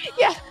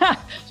 Yeah.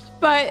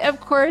 But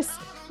of course,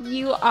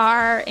 you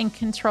are in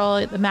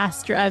control, the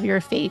master of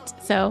your fate.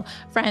 So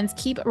friends,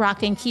 keep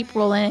rocking, keep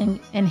rolling,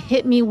 and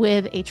hit me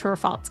with a true or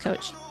false,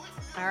 Coach.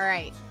 All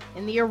right.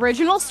 In the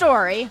original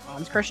story,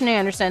 Hans Christian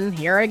Andersen,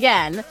 here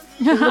again,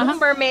 the Little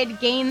Mermaid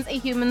gains a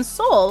human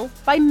soul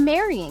by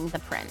marrying the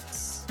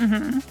prince.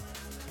 Mm-hmm.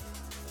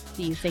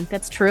 Do you think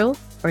that's true,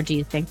 or do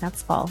you think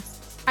that's false?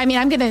 I mean,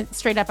 I'm going to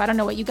straight up, I don't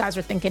know what you guys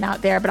are thinking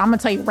out there, but I'm going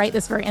to tell you right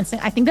this very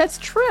instant. I think that's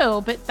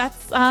true, but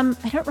that's, I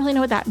don't really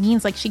know what that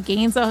means. Like she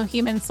gains a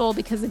human soul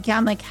because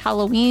again, like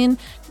Halloween,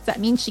 does that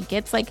mean she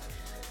gets like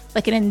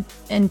an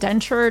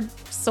indentured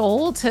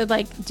soul to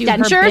like do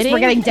dentures? Her bidding? We're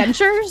getting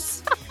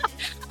dentures?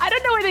 I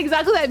don't know what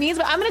exactly that means,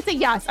 but I'm going to say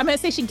yes. I'm going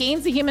to say she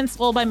gains the human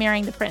soul by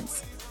marrying the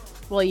prince.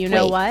 Well, you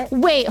know what?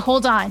 Wait,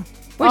 hold on.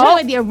 We're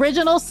talking about the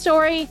original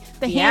story,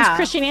 the Hans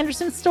Christian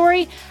Andersen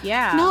story?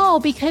 Yeah.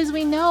 No, because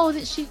we know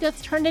that she gets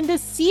turned into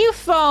sea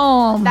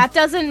foam. That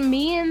doesn't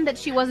mean that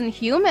she wasn't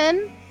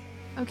human.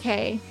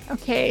 Okay.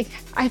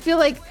 I feel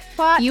like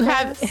you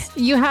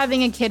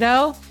having a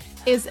kiddo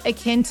is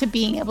akin to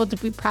being able to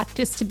be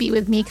practiced to be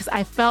with me because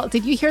I felt,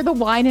 did you hear the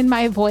whine in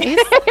my voice?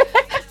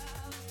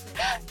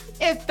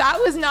 If that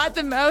was not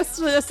the most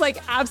just like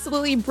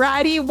absolutely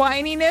bratty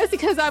whininess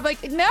because I'm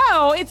like,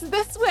 no, it's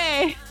this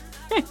way.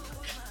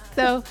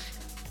 So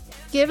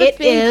give a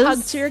big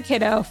hug to your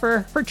kiddo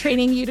for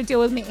training you to deal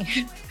with me.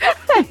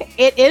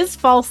 It is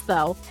false,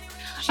 though.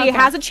 She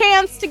has a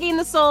chance to gain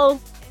the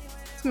soul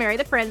to marry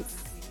the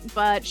prince,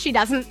 but she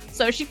doesn't,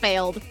 so she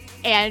failed,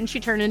 and she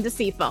turned into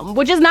sea foam,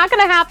 which is not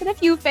going to happen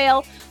if you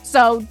fail,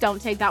 so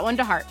don't take that one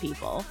to heart,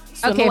 people.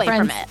 Swim away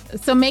friends. From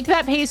it. So make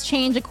that pace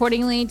change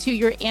accordingly to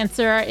your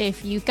answer.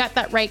 If you got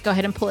that right, go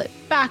ahead and pull it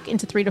back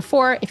into 3 to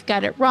 4. If you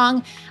got it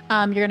wrong,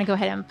 you're going to go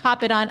ahead and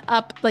pop it on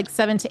up like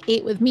 7 to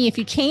 8 with me. If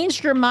you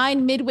changed your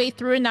mind midway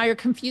through and now you're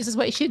confused as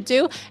what you should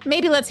do,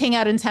 maybe let's hang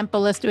out in tempo.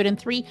 Let's do it in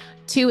 3,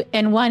 2,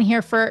 and 1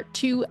 here for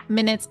 2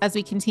 minutes as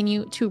we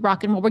continue to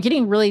rock and roll. We're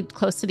getting really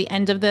close to the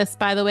end of this,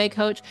 by the way,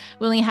 Coach.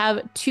 We only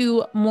have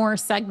 2 more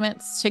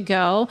segments to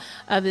go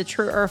of the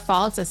true or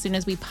false as soon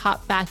as we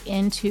pop back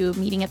into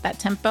meeting at that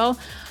tempo.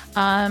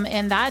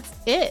 And that's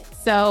it.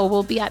 So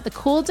we'll be at the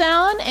cool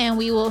down and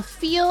we will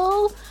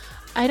feel,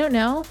 I don't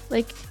know,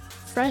 like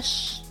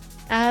fresh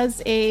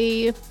as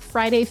a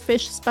Friday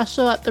fish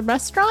special at the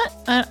restaurant.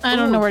 I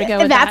don't know where to go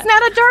with that's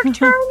that. Not a dark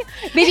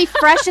turn. Maybe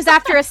fresh is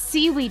after a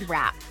seaweed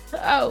wrap.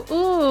 Oh,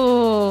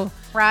 ooh.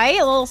 Right?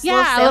 A little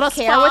spa.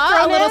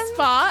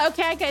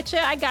 Okay,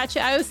 I got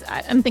you.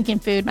 I'm thinking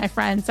food, my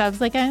friend. So I was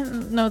like, I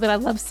don't know that I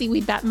love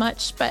seaweed that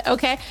much, but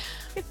okay.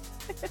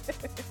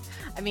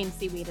 I mean,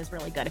 seaweed is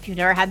really good. If you've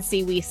never had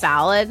seaweed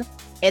salad,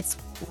 it's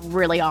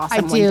really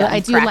awesome. I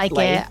do like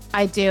it.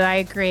 I do. I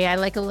agree. I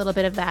like a little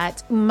bit of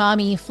that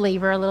umami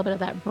flavor, a little bit of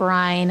that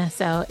brine.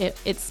 So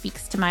it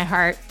speaks to my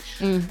heart.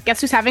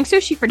 Guess who's having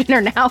sushi for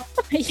dinner now?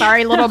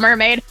 Sorry, Little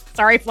Mermaid.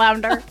 Sorry,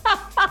 Flounder.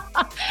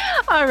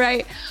 All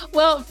right.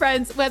 Well,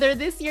 friends, whether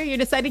this year you're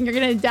deciding you're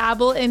going to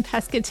dabble in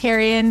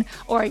pescatarian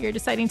or you're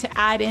deciding to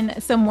add in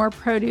some more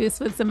produce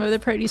with some of the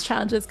produce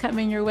challenges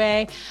coming your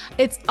way,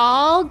 it's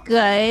all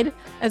good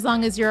as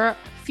long as you're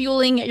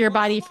fueling your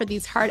body for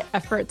these hard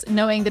efforts,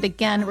 knowing that,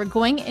 again, we're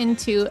going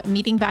into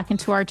meeting back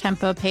into our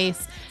tempo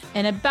pace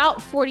in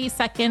about 40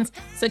 seconds.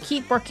 So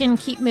keep working,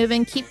 keep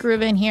moving, keep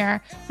grooving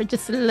here for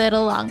just a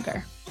little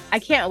longer. I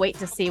can't wait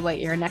to see what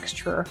your next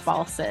true or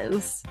false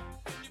is.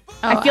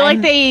 I feel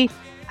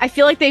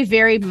like they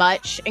very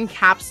much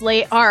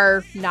encapsulate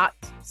our not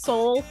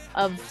soul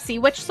of Sea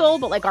Witch soul,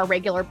 but like our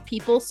regular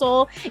people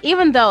soul.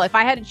 Even though if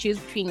I had to choose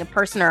between a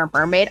person or a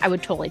mermaid, I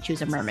would totally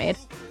choose a mermaid.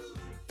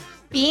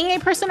 Being a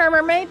person or a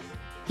mermaid?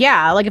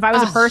 Yeah, like if I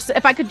was a person,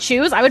 if I could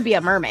choose, I would be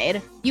a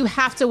mermaid. You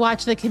have to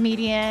watch the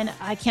comedian,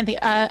 I can't think,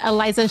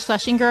 Eliza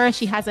Schlesinger.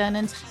 She has an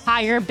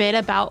entire bit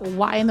about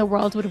why in the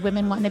world would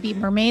women want to be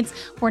mermaids.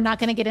 We're not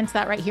going to get into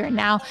that right here and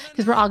now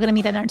because we're all going to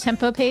meet at our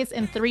tempo pace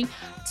in 3,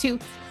 2,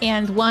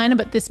 and 1.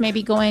 But this may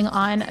be going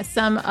on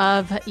some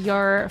of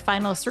your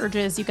final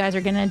surges. You guys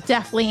are going to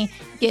definitely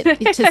get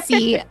to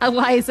see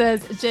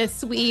Eliza's just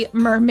sweet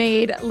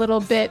mermaid little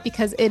bit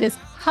because it is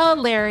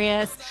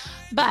hilarious.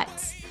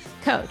 But,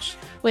 Coach,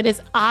 what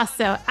is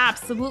also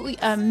absolutely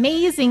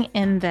amazing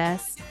in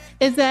this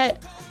is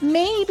that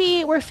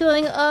maybe we're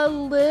feeling a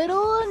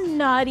little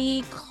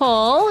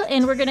nautical,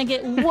 and we're going to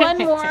get one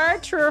more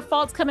true or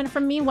false coming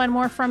from me, one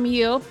more from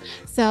you.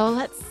 So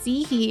let's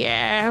see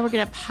here. We're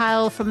going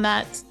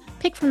to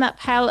pick from that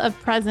pile of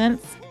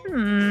presents.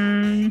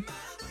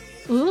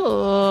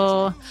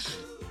 Ooh.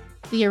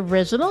 The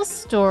original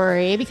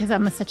story, because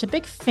I'm such a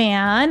big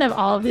fan of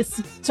all of this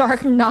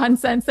dark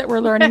nonsense that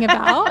we're learning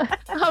about,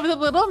 of The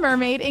Little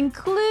Mermaid,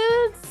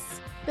 includes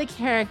the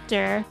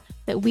character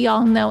that we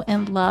all know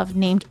and love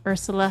named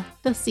Ursula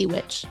the Sea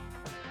Witch.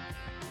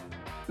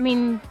 I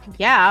mean,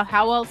 yeah,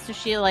 how else does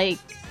she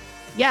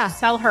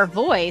sell her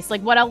voice?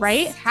 Like, what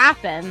else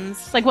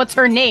happens? Like, what's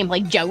her name?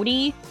 Like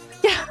Jody?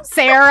 Yeah.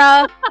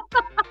 Sarah?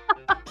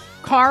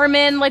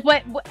 Carmen? Like,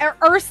 what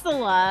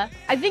Ursula?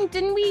 I think,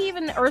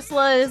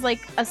 Ursula is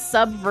like a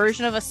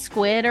subversion of a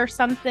squid or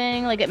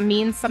something? Like, it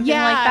means something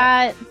like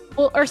that?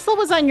 Well, Ursula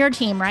was on your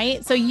team,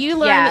 right? So you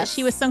learned that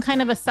she was some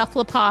kind of a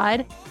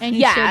cephalopod, and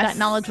you shared that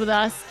knowledge with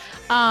us.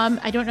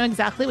 I don't know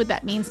exactly what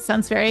that means. It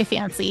sounds very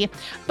fancy,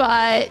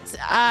 but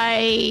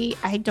I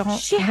don't.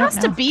 She has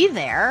to be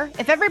there.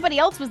 If everybody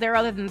else was there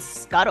other than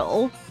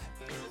Scuttle.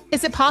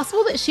 Is it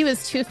possible that she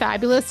was too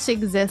fabulous to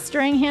exist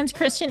during Hans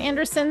Christian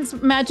Andersen's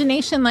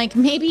imagination? Like,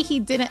 maybe he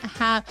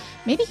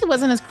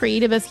wasn't as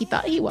creative as he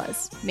thought he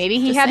was.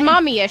 Maybe he had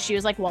mommy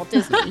issues like Walt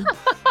Disney.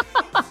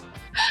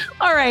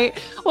 All right.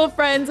 Well,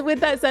 friends, with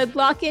that said,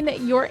 lock in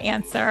your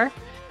answer.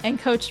 And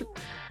Coach,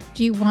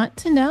 do you want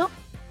to know?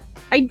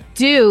 I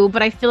do,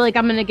 but I feel like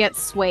I'm going to get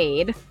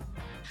swayed.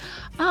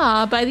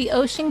 By the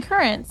ocean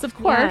currents, of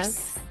course.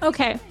 Yes.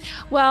 Okay.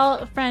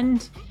 Well,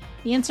 friend,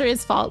 the answer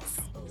is false.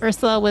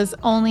 Ursula was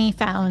only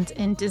found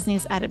in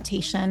Disney's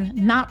adaptation,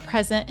 not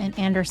present in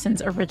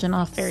Andersen's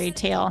original fairy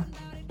tale.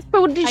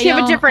 But did she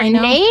have a different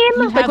name?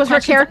 Like, was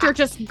her character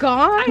just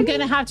gone? I'm going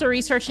to have to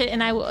research it,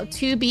 and I will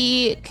to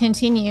be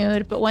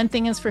continued. But one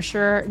thing is for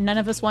sure, none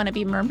of us want to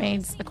be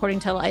mermaids, according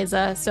to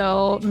Eliza.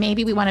 So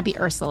maybe we want to be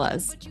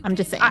Ursulas. I'm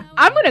just saying.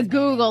 I'm going to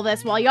Google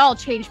this while y'all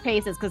change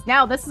paces, because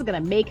now this is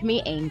going to make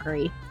me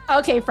angry.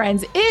 Okay,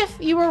 friends, if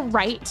you were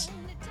right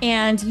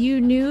and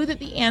you knew that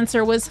the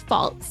answer was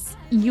false,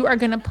 you are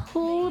going to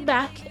pull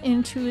back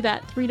into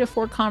that 3 to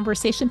 4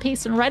 conversation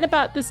pace. And right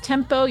about this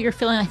tempo, you're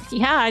feeling like,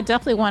 yeah, I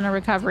definitely want a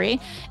recovery.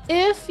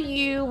 If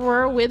you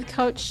were with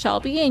Coach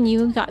Shelby and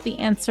you got the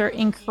answer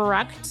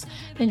incorrect,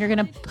 then you're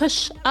going to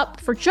push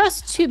up for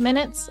just 2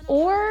 minutes.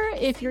 Or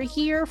if you're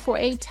here for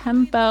a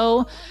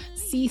tempo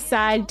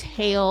Seaside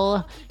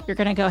tale, you're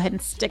going to go ahead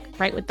and stick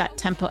right with that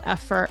tempo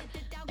effort.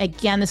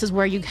 Again, this is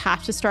where you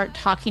have to start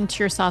talking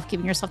to yourself,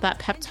 giving yourself that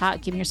pep talk,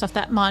 giving yourself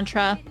that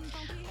mantra.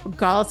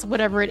 Regardless of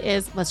whatever it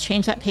is, let's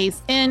change that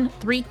pace in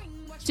 3,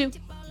 2,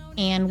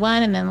 and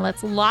 1. And then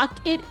let's lock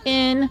it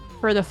in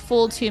for the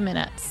full 2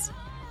 minutes.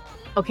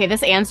 Okay,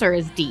 this answer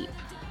is deep,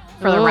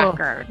 for the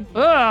record.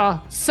 Ugh.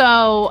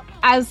 So,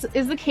 as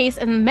is the case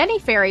in many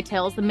fairy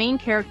tales, the main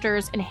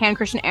characters in Hans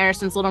Christian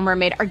Andersen's Little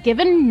Mermaid are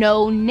given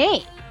no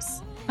names.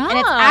 And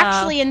it's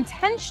actually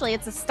intentionally,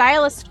 it's a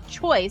stylist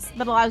choice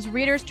that allows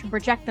readers to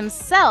project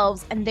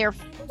themselves and their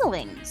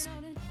feelings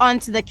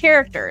onto the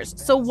characters.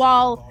 So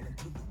while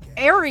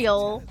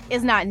Ariel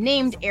is not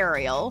named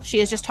Ariel, she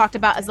is just talked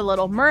about as a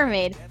Little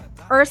Mermaid,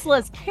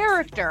 Ursula's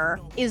character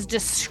is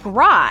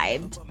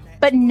described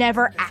but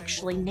never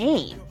actually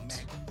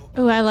named.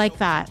 Oh, I like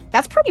that.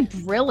 That's pretty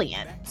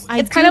brilliant.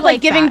 It's kind of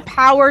like giving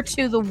power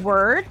to the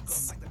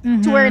words,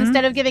 to where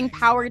instead of giving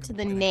power to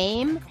the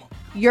name,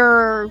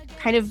 you're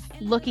kind of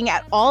looking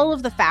at all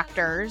of the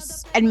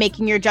factors and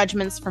making your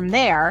judgments from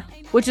there,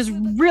 which is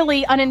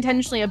really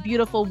unintentionally a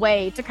beautiful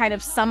way to kind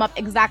of sum up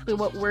exactly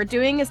what we're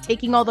doing, is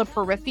taking all the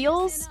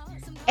peripherals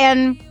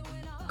and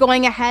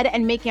going ahead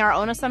and making our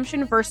own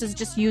assumption versus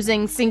just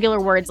using singular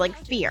words like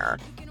fear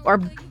or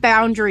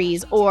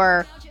boundaries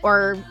or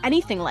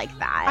anything like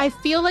that. I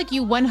feel like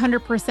you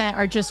 100%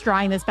 are just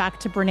drawing this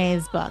back to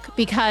Brené's book,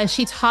 because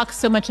she talks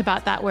so much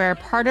about that, where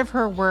part of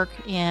her work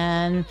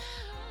in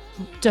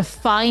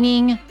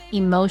defining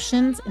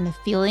emotions and the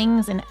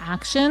feelings and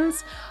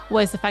actions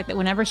was the fact that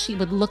whenever she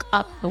would look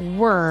up the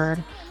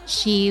word,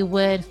 she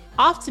would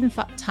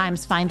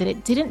oftentimes find that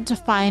it didn't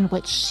define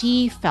what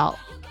she felt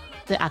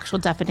the actual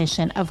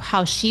definition of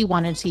how she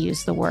wanted to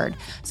use the word.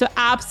 So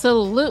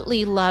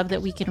absolutely love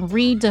that we can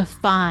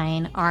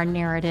redefine our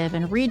narrative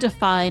and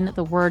redefine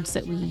the words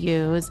that we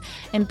use,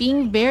 and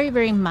being very,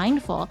 very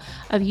mindful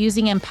of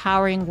using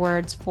empowering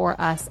words for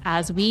us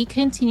as we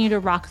continue to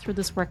rock through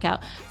this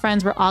workout.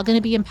 Friends, we're all going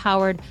to be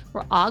empowered.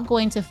 We're all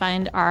going to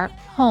find our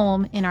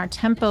home in our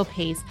tempo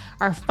pace,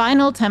 our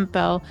final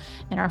tempo,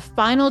 and our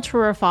final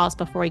true or false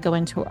before we go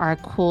into our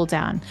cool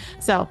down.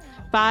 So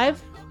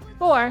 5,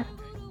 4,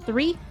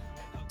 3,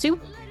 2,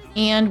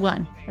 and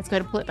 1. Let's go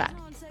to pull it back.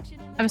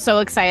 I'm so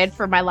excited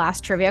for my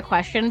last trivia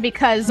question,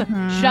 because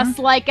just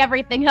like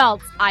everything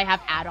else, I have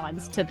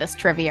add-ons to this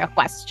trivia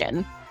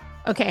question.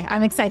 Okay,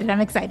 I'm excited.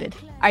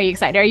 Are you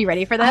excited? Are you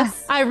ready for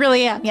this? I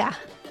really am, yeah.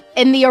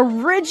 In the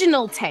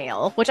original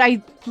tale, which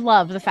I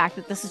love the fact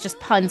that this is just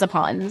puns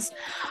upon puns,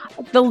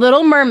 the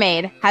Little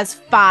Mermaid has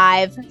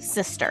 5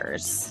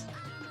 sisters.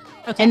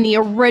 Okay. In the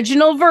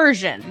original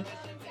version,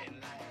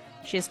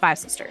 she has 5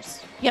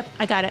 sisters. Yep,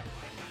 I got it.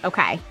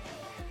 Okay.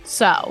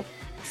 So,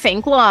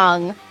 think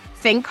long,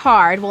 think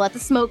hard. We'll let the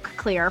smoke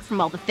clear from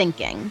all the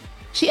thinking.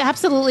 She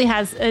absolutely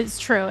has. It's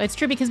true. It's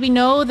true because we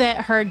know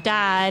that her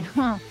dad,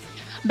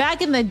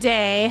 back in the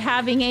day,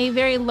 having a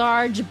very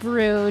large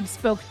brood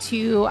spoke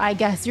to, I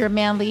guess, your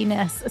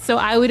manliness. So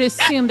I would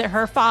assume that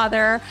her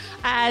father,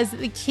 as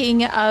the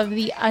king of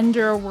the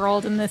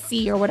underworld and the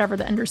sea, or whatever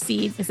the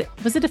undersea,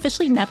 was it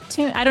officially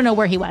Neptune? I don't know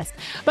where he was.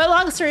 But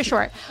long story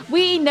short,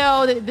 we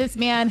know that this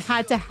man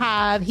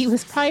he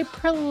was probably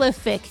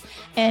prolific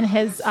in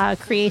his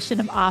creation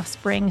of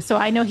offspring. So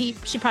I know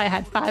she probably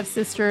had 5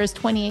 sisters,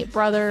 28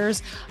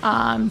 brothers,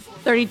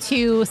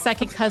 32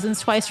 second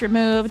cousins twice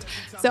removed.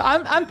 So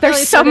I'm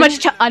There's so much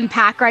to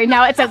unpack right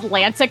now. It's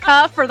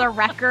Atlantica for the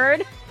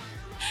record.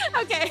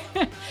 Okay,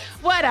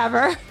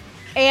 whatever.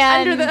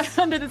 And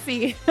under the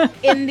sea.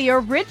 In the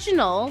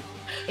original,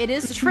 it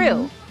is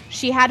true.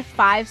 She had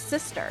 5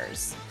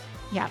 sisters.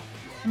 Yeah.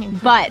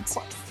 But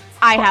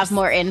I have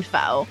more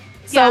info.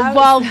 So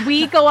while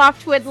we go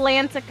off to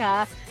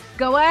Atlantica,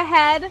 go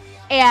ahead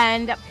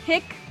and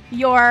pick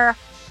your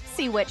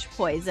sea witch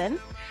poison.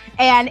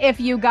 And if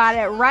you got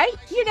it right,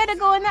 you got to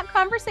go in that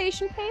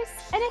conversation pace.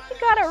 And if you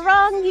got it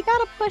wrong, you got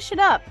to push it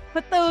up.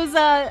 Put those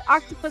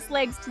octopus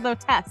legs to the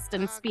test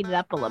and speed it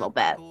up a little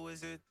bit.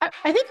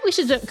 I think we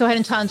should go ahead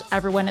and challenge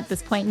everyone at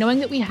this point, knowing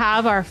that we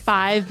have our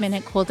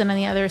 5-minute cooldown on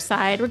the other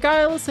side.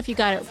 Regardless if you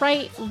got it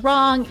right,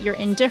 wrong, you're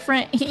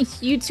indifferent.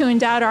 You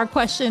tuned out our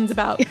questions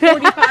about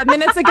 45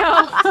 minutes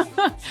ago,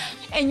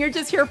 and you're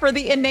just here for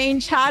the inane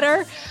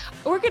chatter.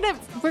 We're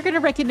gonna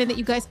recommend that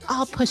you guys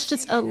all push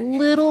just a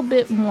little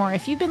bit more.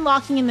 If you've been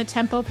locking in the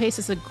tempo pace,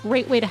 it's a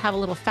great way to have a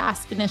little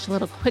fast finish, a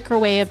little quicker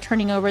way of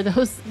turning over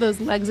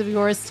those legs of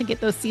yours to get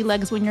those sea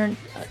legs when you're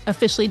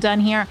officially done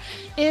here.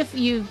 If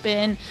you've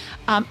been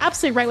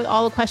absolutely right with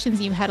all the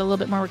questions, you've had a little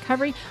bit more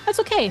recovery,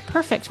 that's okay.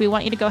 Perfect. We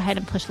want you to go ahead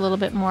and push a little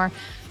bit more.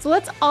 So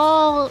let's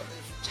all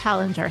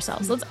challenge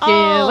ourselves. Let's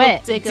all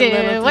dig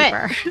a little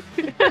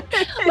deeper.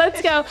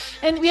 Let's go.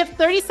 And we have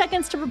 30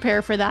 seconds to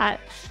prepare for that.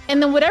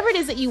 And then whatever it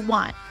is that you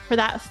want for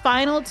that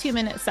final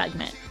 2-minute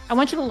segment, I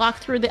want you to lock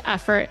through the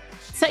effort,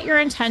 set your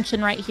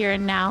intention right here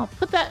and now,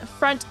 put that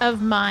front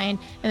of mind,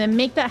 and then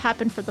make that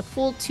happen for the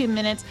full 2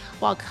 minutes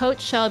while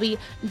Coach Shelby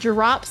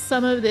drops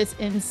some of this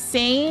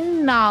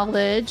insane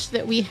knowledge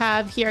that we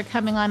have here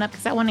coming on up,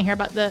 because I want to hear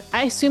about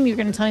I assume you're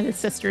going to tell me the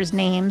sisters'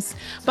 names,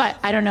 but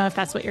I don't know if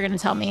that's what you're going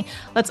to tell me.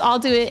 Let's all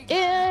do it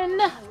in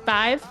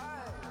 5,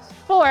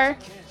 4,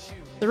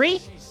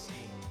 3,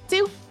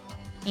 2,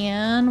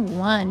 and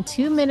 1.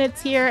 2 minutes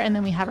here, and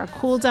then we have our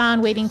cool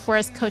down waiting for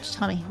us. Coach,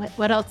 tell me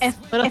what else?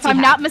 If I'm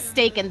not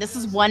mistaken, this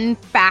is one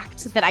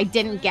fact that I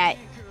didn't get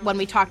when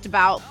we talked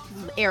about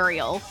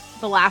Ariel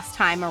the last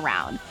time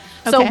around.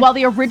 Okay. So while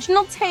the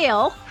original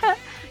tale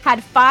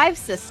had 5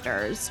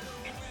 sisters,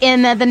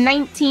 in the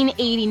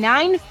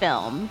 1989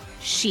 film,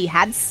 she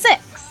had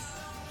 6.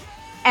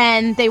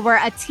 And they were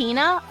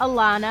Atina,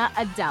 Alana,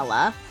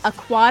 Adela,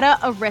 Aquata,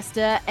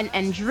 Arista, and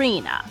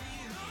Andrina.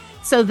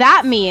 So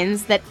that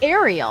means that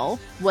Ariel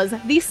was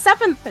the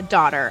 7th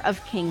daughter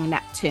of King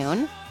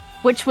Neptune,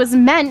 which was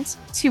meant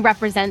to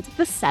represent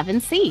the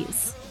 7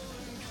 seas.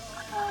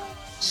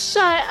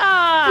 Shut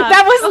up.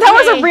 That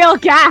was a real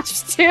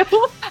catch, too.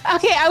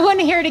 Okay, I want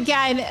to hear it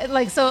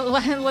again. So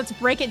let's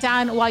break it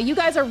down. While you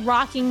guys are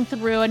rocking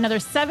through another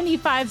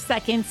 75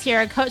 seconds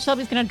here, Coach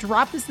Shelby's going to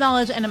drop this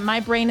knowledge, and in my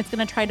brain, it's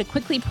going to try to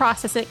quickly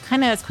process it,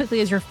 kind of as quickly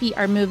as your feet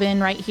are moving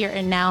right here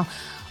and now.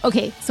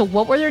 Okay, so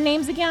what were their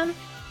names again?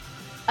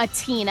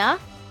 Atina,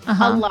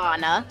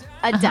 Alana,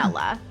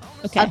 Adela,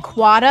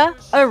 Aquata,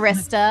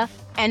 Arista,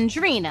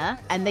 Andrina,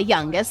 and the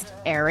youngest,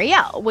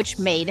 Ariel, which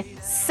made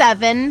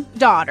 7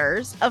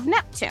 daughters of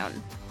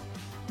Neptune,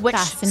 which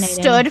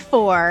stood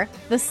for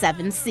the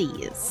 7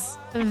 seas.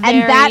 And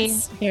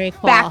that's very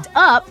cool. Backed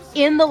up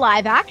in the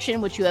live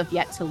action, which you have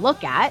yet to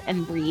look at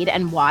and read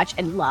and watch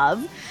and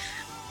love.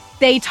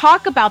 They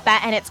talk about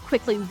that, and it's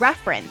quickly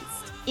referenced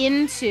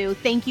into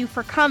thank you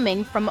for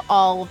coming from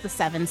all of the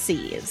 7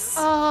 seas.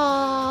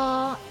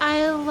 Oh,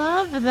 I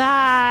love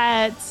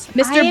that.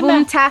 Mr.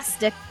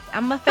 Boomtastic.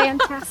 I'm a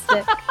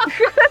fantastic.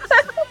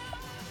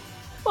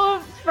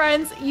 Well,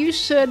 friends, you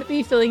should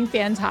be feeling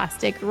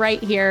fantastic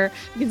right here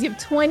because you have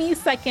 20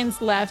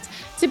 seconds left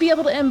to be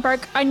able to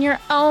embark on your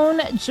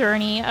own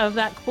journey of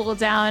that cool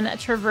down,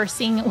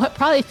 traversing what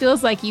probably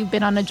feels like you've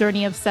been on a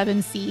journey of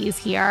 7 seas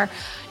here.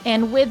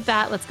 And with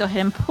that, let's go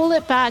ahead and pull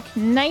it back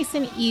nice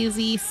and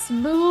easy,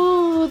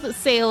 smooth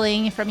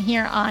sailing from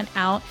here on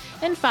out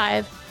in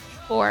 5,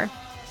 4,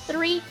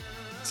 3,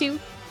 2,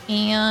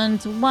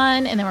 and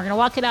 1. And then we're going to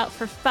walk it out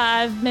for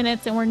 5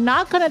 minutes. And we're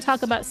not going to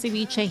talk about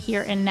ceviche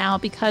here and now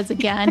because,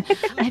 again,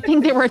 I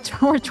think that we're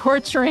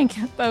torturing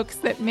folks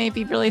that may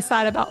be really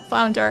sad about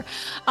flounder.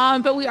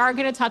 But we are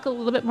going to talk a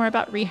little bit more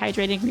about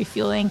rehydrating,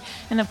 refueling,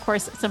 and, of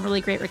course, some really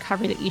great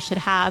recovery that you should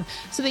have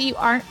so that you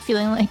aren't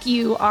feeling like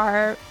you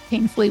are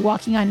painfully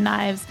walking on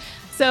knives.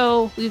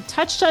 So we've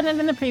touched on it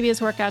in the previous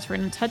workouts. We're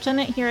going to touch on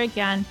it here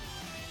again.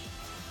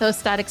 those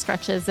static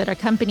stretches that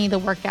accompany the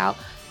workout,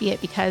 be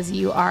it because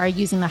you are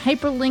using the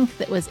hyperlink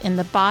that was in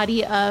the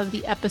body of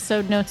the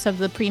episode notes of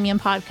the premium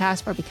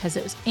podcast, or because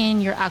it was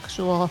in your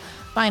actual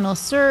final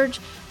surge.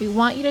 We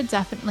want you to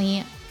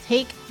definitely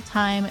take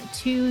time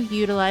to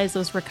utilize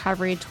those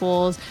recovery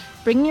tools.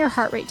 Bringing your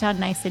heart rate down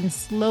nice and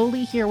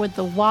slowly here with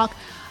the walk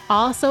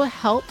also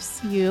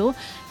helps you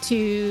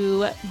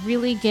to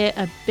really get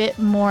a bit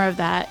more of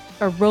that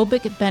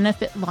aerobic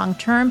benefit long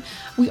term.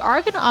 We are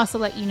going to also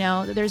let you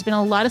know that there's been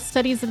a lot of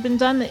studies that have been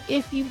done that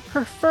if you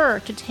prefer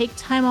to take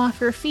time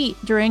off your feet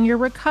during your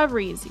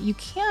recoveries, you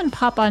can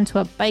pop onto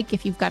a bike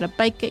if you've got a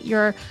bike at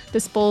your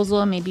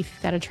disposal. Maybe if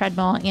you've got a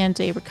treadmill and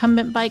a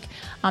recumbent bike,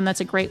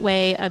 that's a great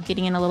way of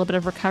getting in a little bit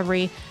of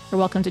recovery. You're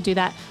welcome to do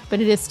that,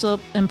 but it is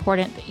still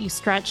important that you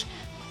stretch.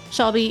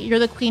 Shelby, you're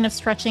the queen of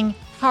stretching.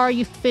 How are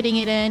you fitting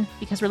it in?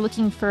 Because we're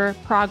looking for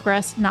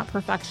progress, not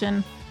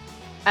perfection.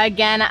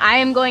 Again, I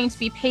am going to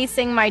be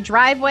pacing my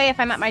driveway if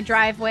I'm at my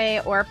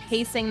driveway, or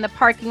pacing the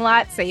parking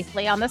lot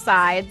safely on the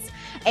sides,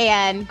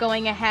 and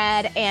going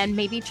ahead and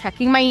maybe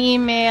checking my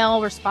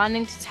email,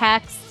 responding to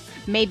texts,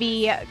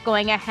 maybe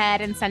going ahead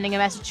and sending a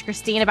message to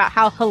Christine about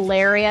how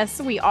hilarious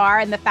we are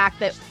and the fact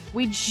that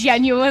we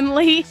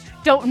genuinely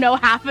don't know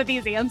half of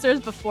these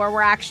answers before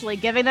we're actually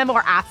giving them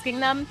or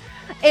asking them.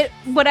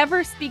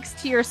 Whatever speaks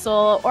to your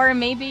soul, or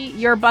maybe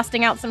you're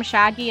busting out some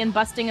Shaggy and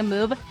busting a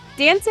move.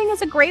 Dancing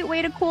is a great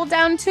way to cool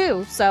down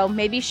too. So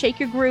maybe shake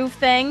your groove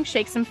thing,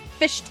 shake some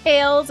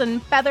fishtails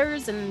and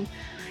feathers and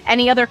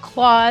any other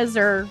claws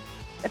or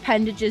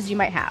appendages you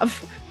might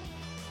have.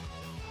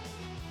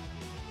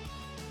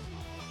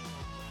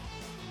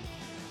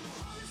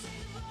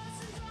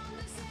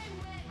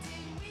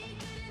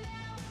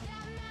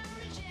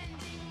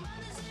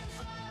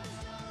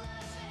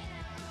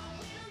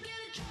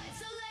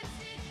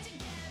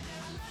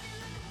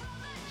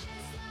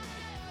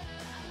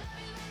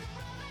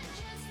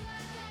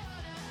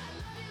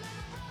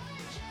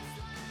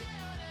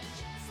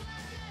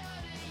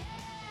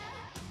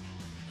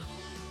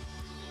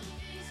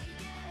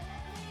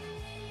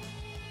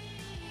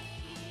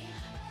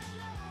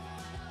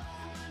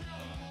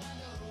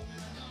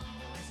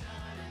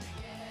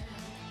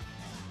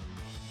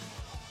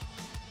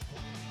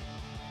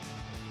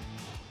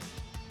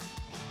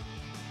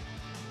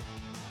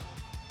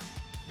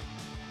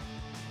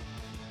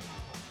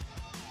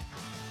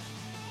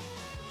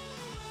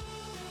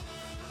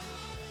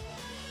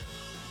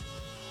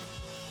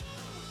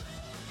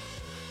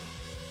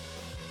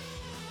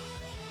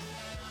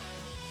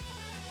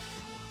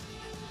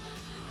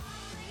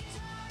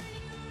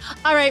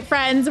 All right,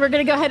 friends, we're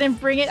going to go ahead and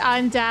bring it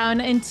on down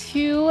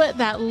into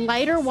that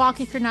lighter walk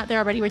if you're not there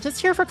already. We're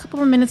just here for a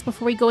couple of minutes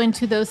before we go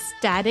into those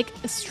static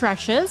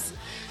stretches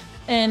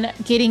and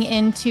getting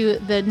into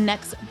the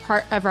next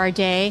part of our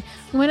day.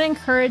 We want to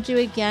encourage you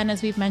again,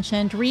 as we've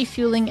mentioned,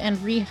 refueling and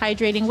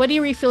rehydrating. What are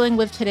you refueling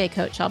with today,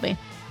 Coach Shelby?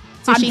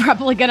 Sushi? I'm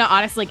probably going to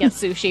honestly get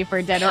sushi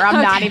for dinner. I'm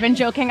Okay. not even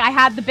joking. I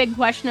had the big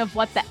question of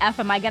what the F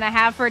am I going to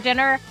have for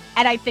dinner?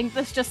 And I think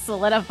this just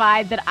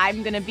solidified that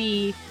I'm going to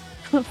be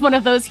one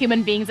of those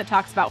human beings that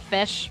talks about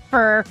fish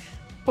for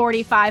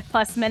 45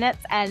 plus minutes,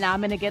 and I'm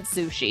going to get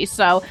sushi.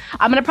 So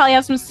I'm going to probably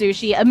have some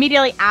sushi.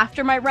 Immediately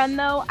after my run,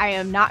 though, I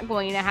am not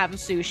going to have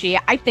sushi.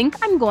 I think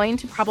I'm going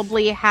to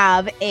probably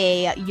have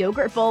a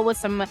yogurt bowl with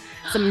some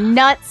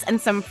nuts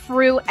and some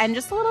fruit and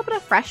just a little bit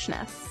of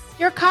freshness.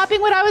 You're copying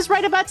what I was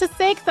right about to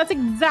say, 'cause that's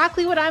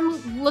exactly what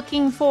I'm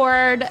looking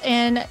forward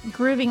and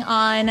grooving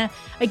on.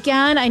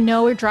 Again, I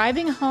know we're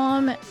driving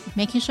home,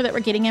 making sure that we're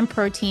getting in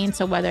protein.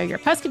 So whether you're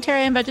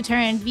pescatarian,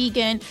 vegetarian,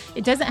 vegan,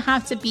 it doesn't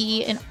have to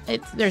be,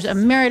 there's a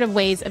myriad of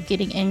ways of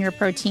getting in your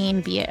protein,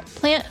 be it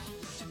plant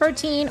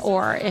protein,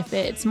 or if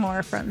it's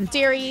more from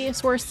dairy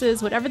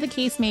sources, whatever the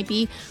case may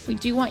be. We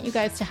do want you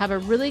guys to have a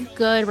really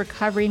good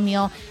recovery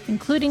meal,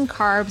 including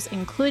carbs,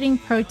 including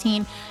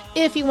protein,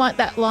 if you want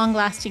that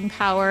long-lasting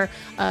power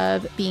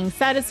of being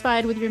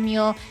satisfied with your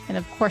meal, and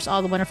of course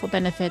all the wonderful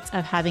benefits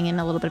of having in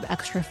a little bit of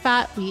extra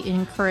fat. We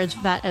encourage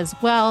that as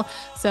well.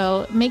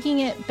 So making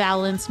it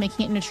balanced,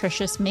 making it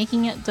nutritious,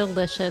 making it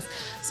delicious,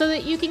 so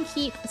that you can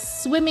keep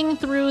swimming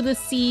through the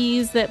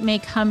seas that may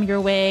come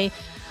your way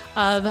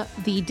of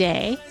the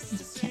day.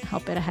 Can't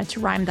help it. I had to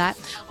rhyme that.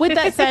 With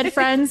that said,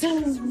 friends,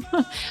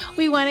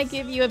 we want to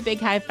give you a big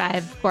high five,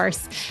 of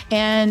course.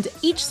 And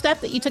each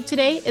step that you took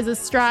today is a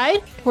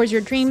stride towards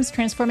your dreams,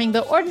 transforming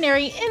the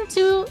ordinary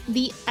into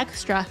the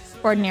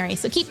extraordinary.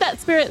 So keep that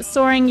spirit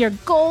soaring, your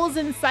goals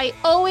in sight.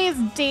 Always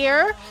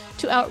dare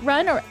to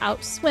outrun or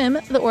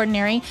outswim the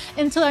ordinary.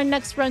 Until our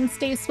next run,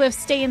 stay swift,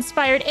 stay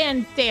inspired,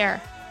 and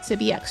dare to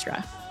be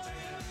extra.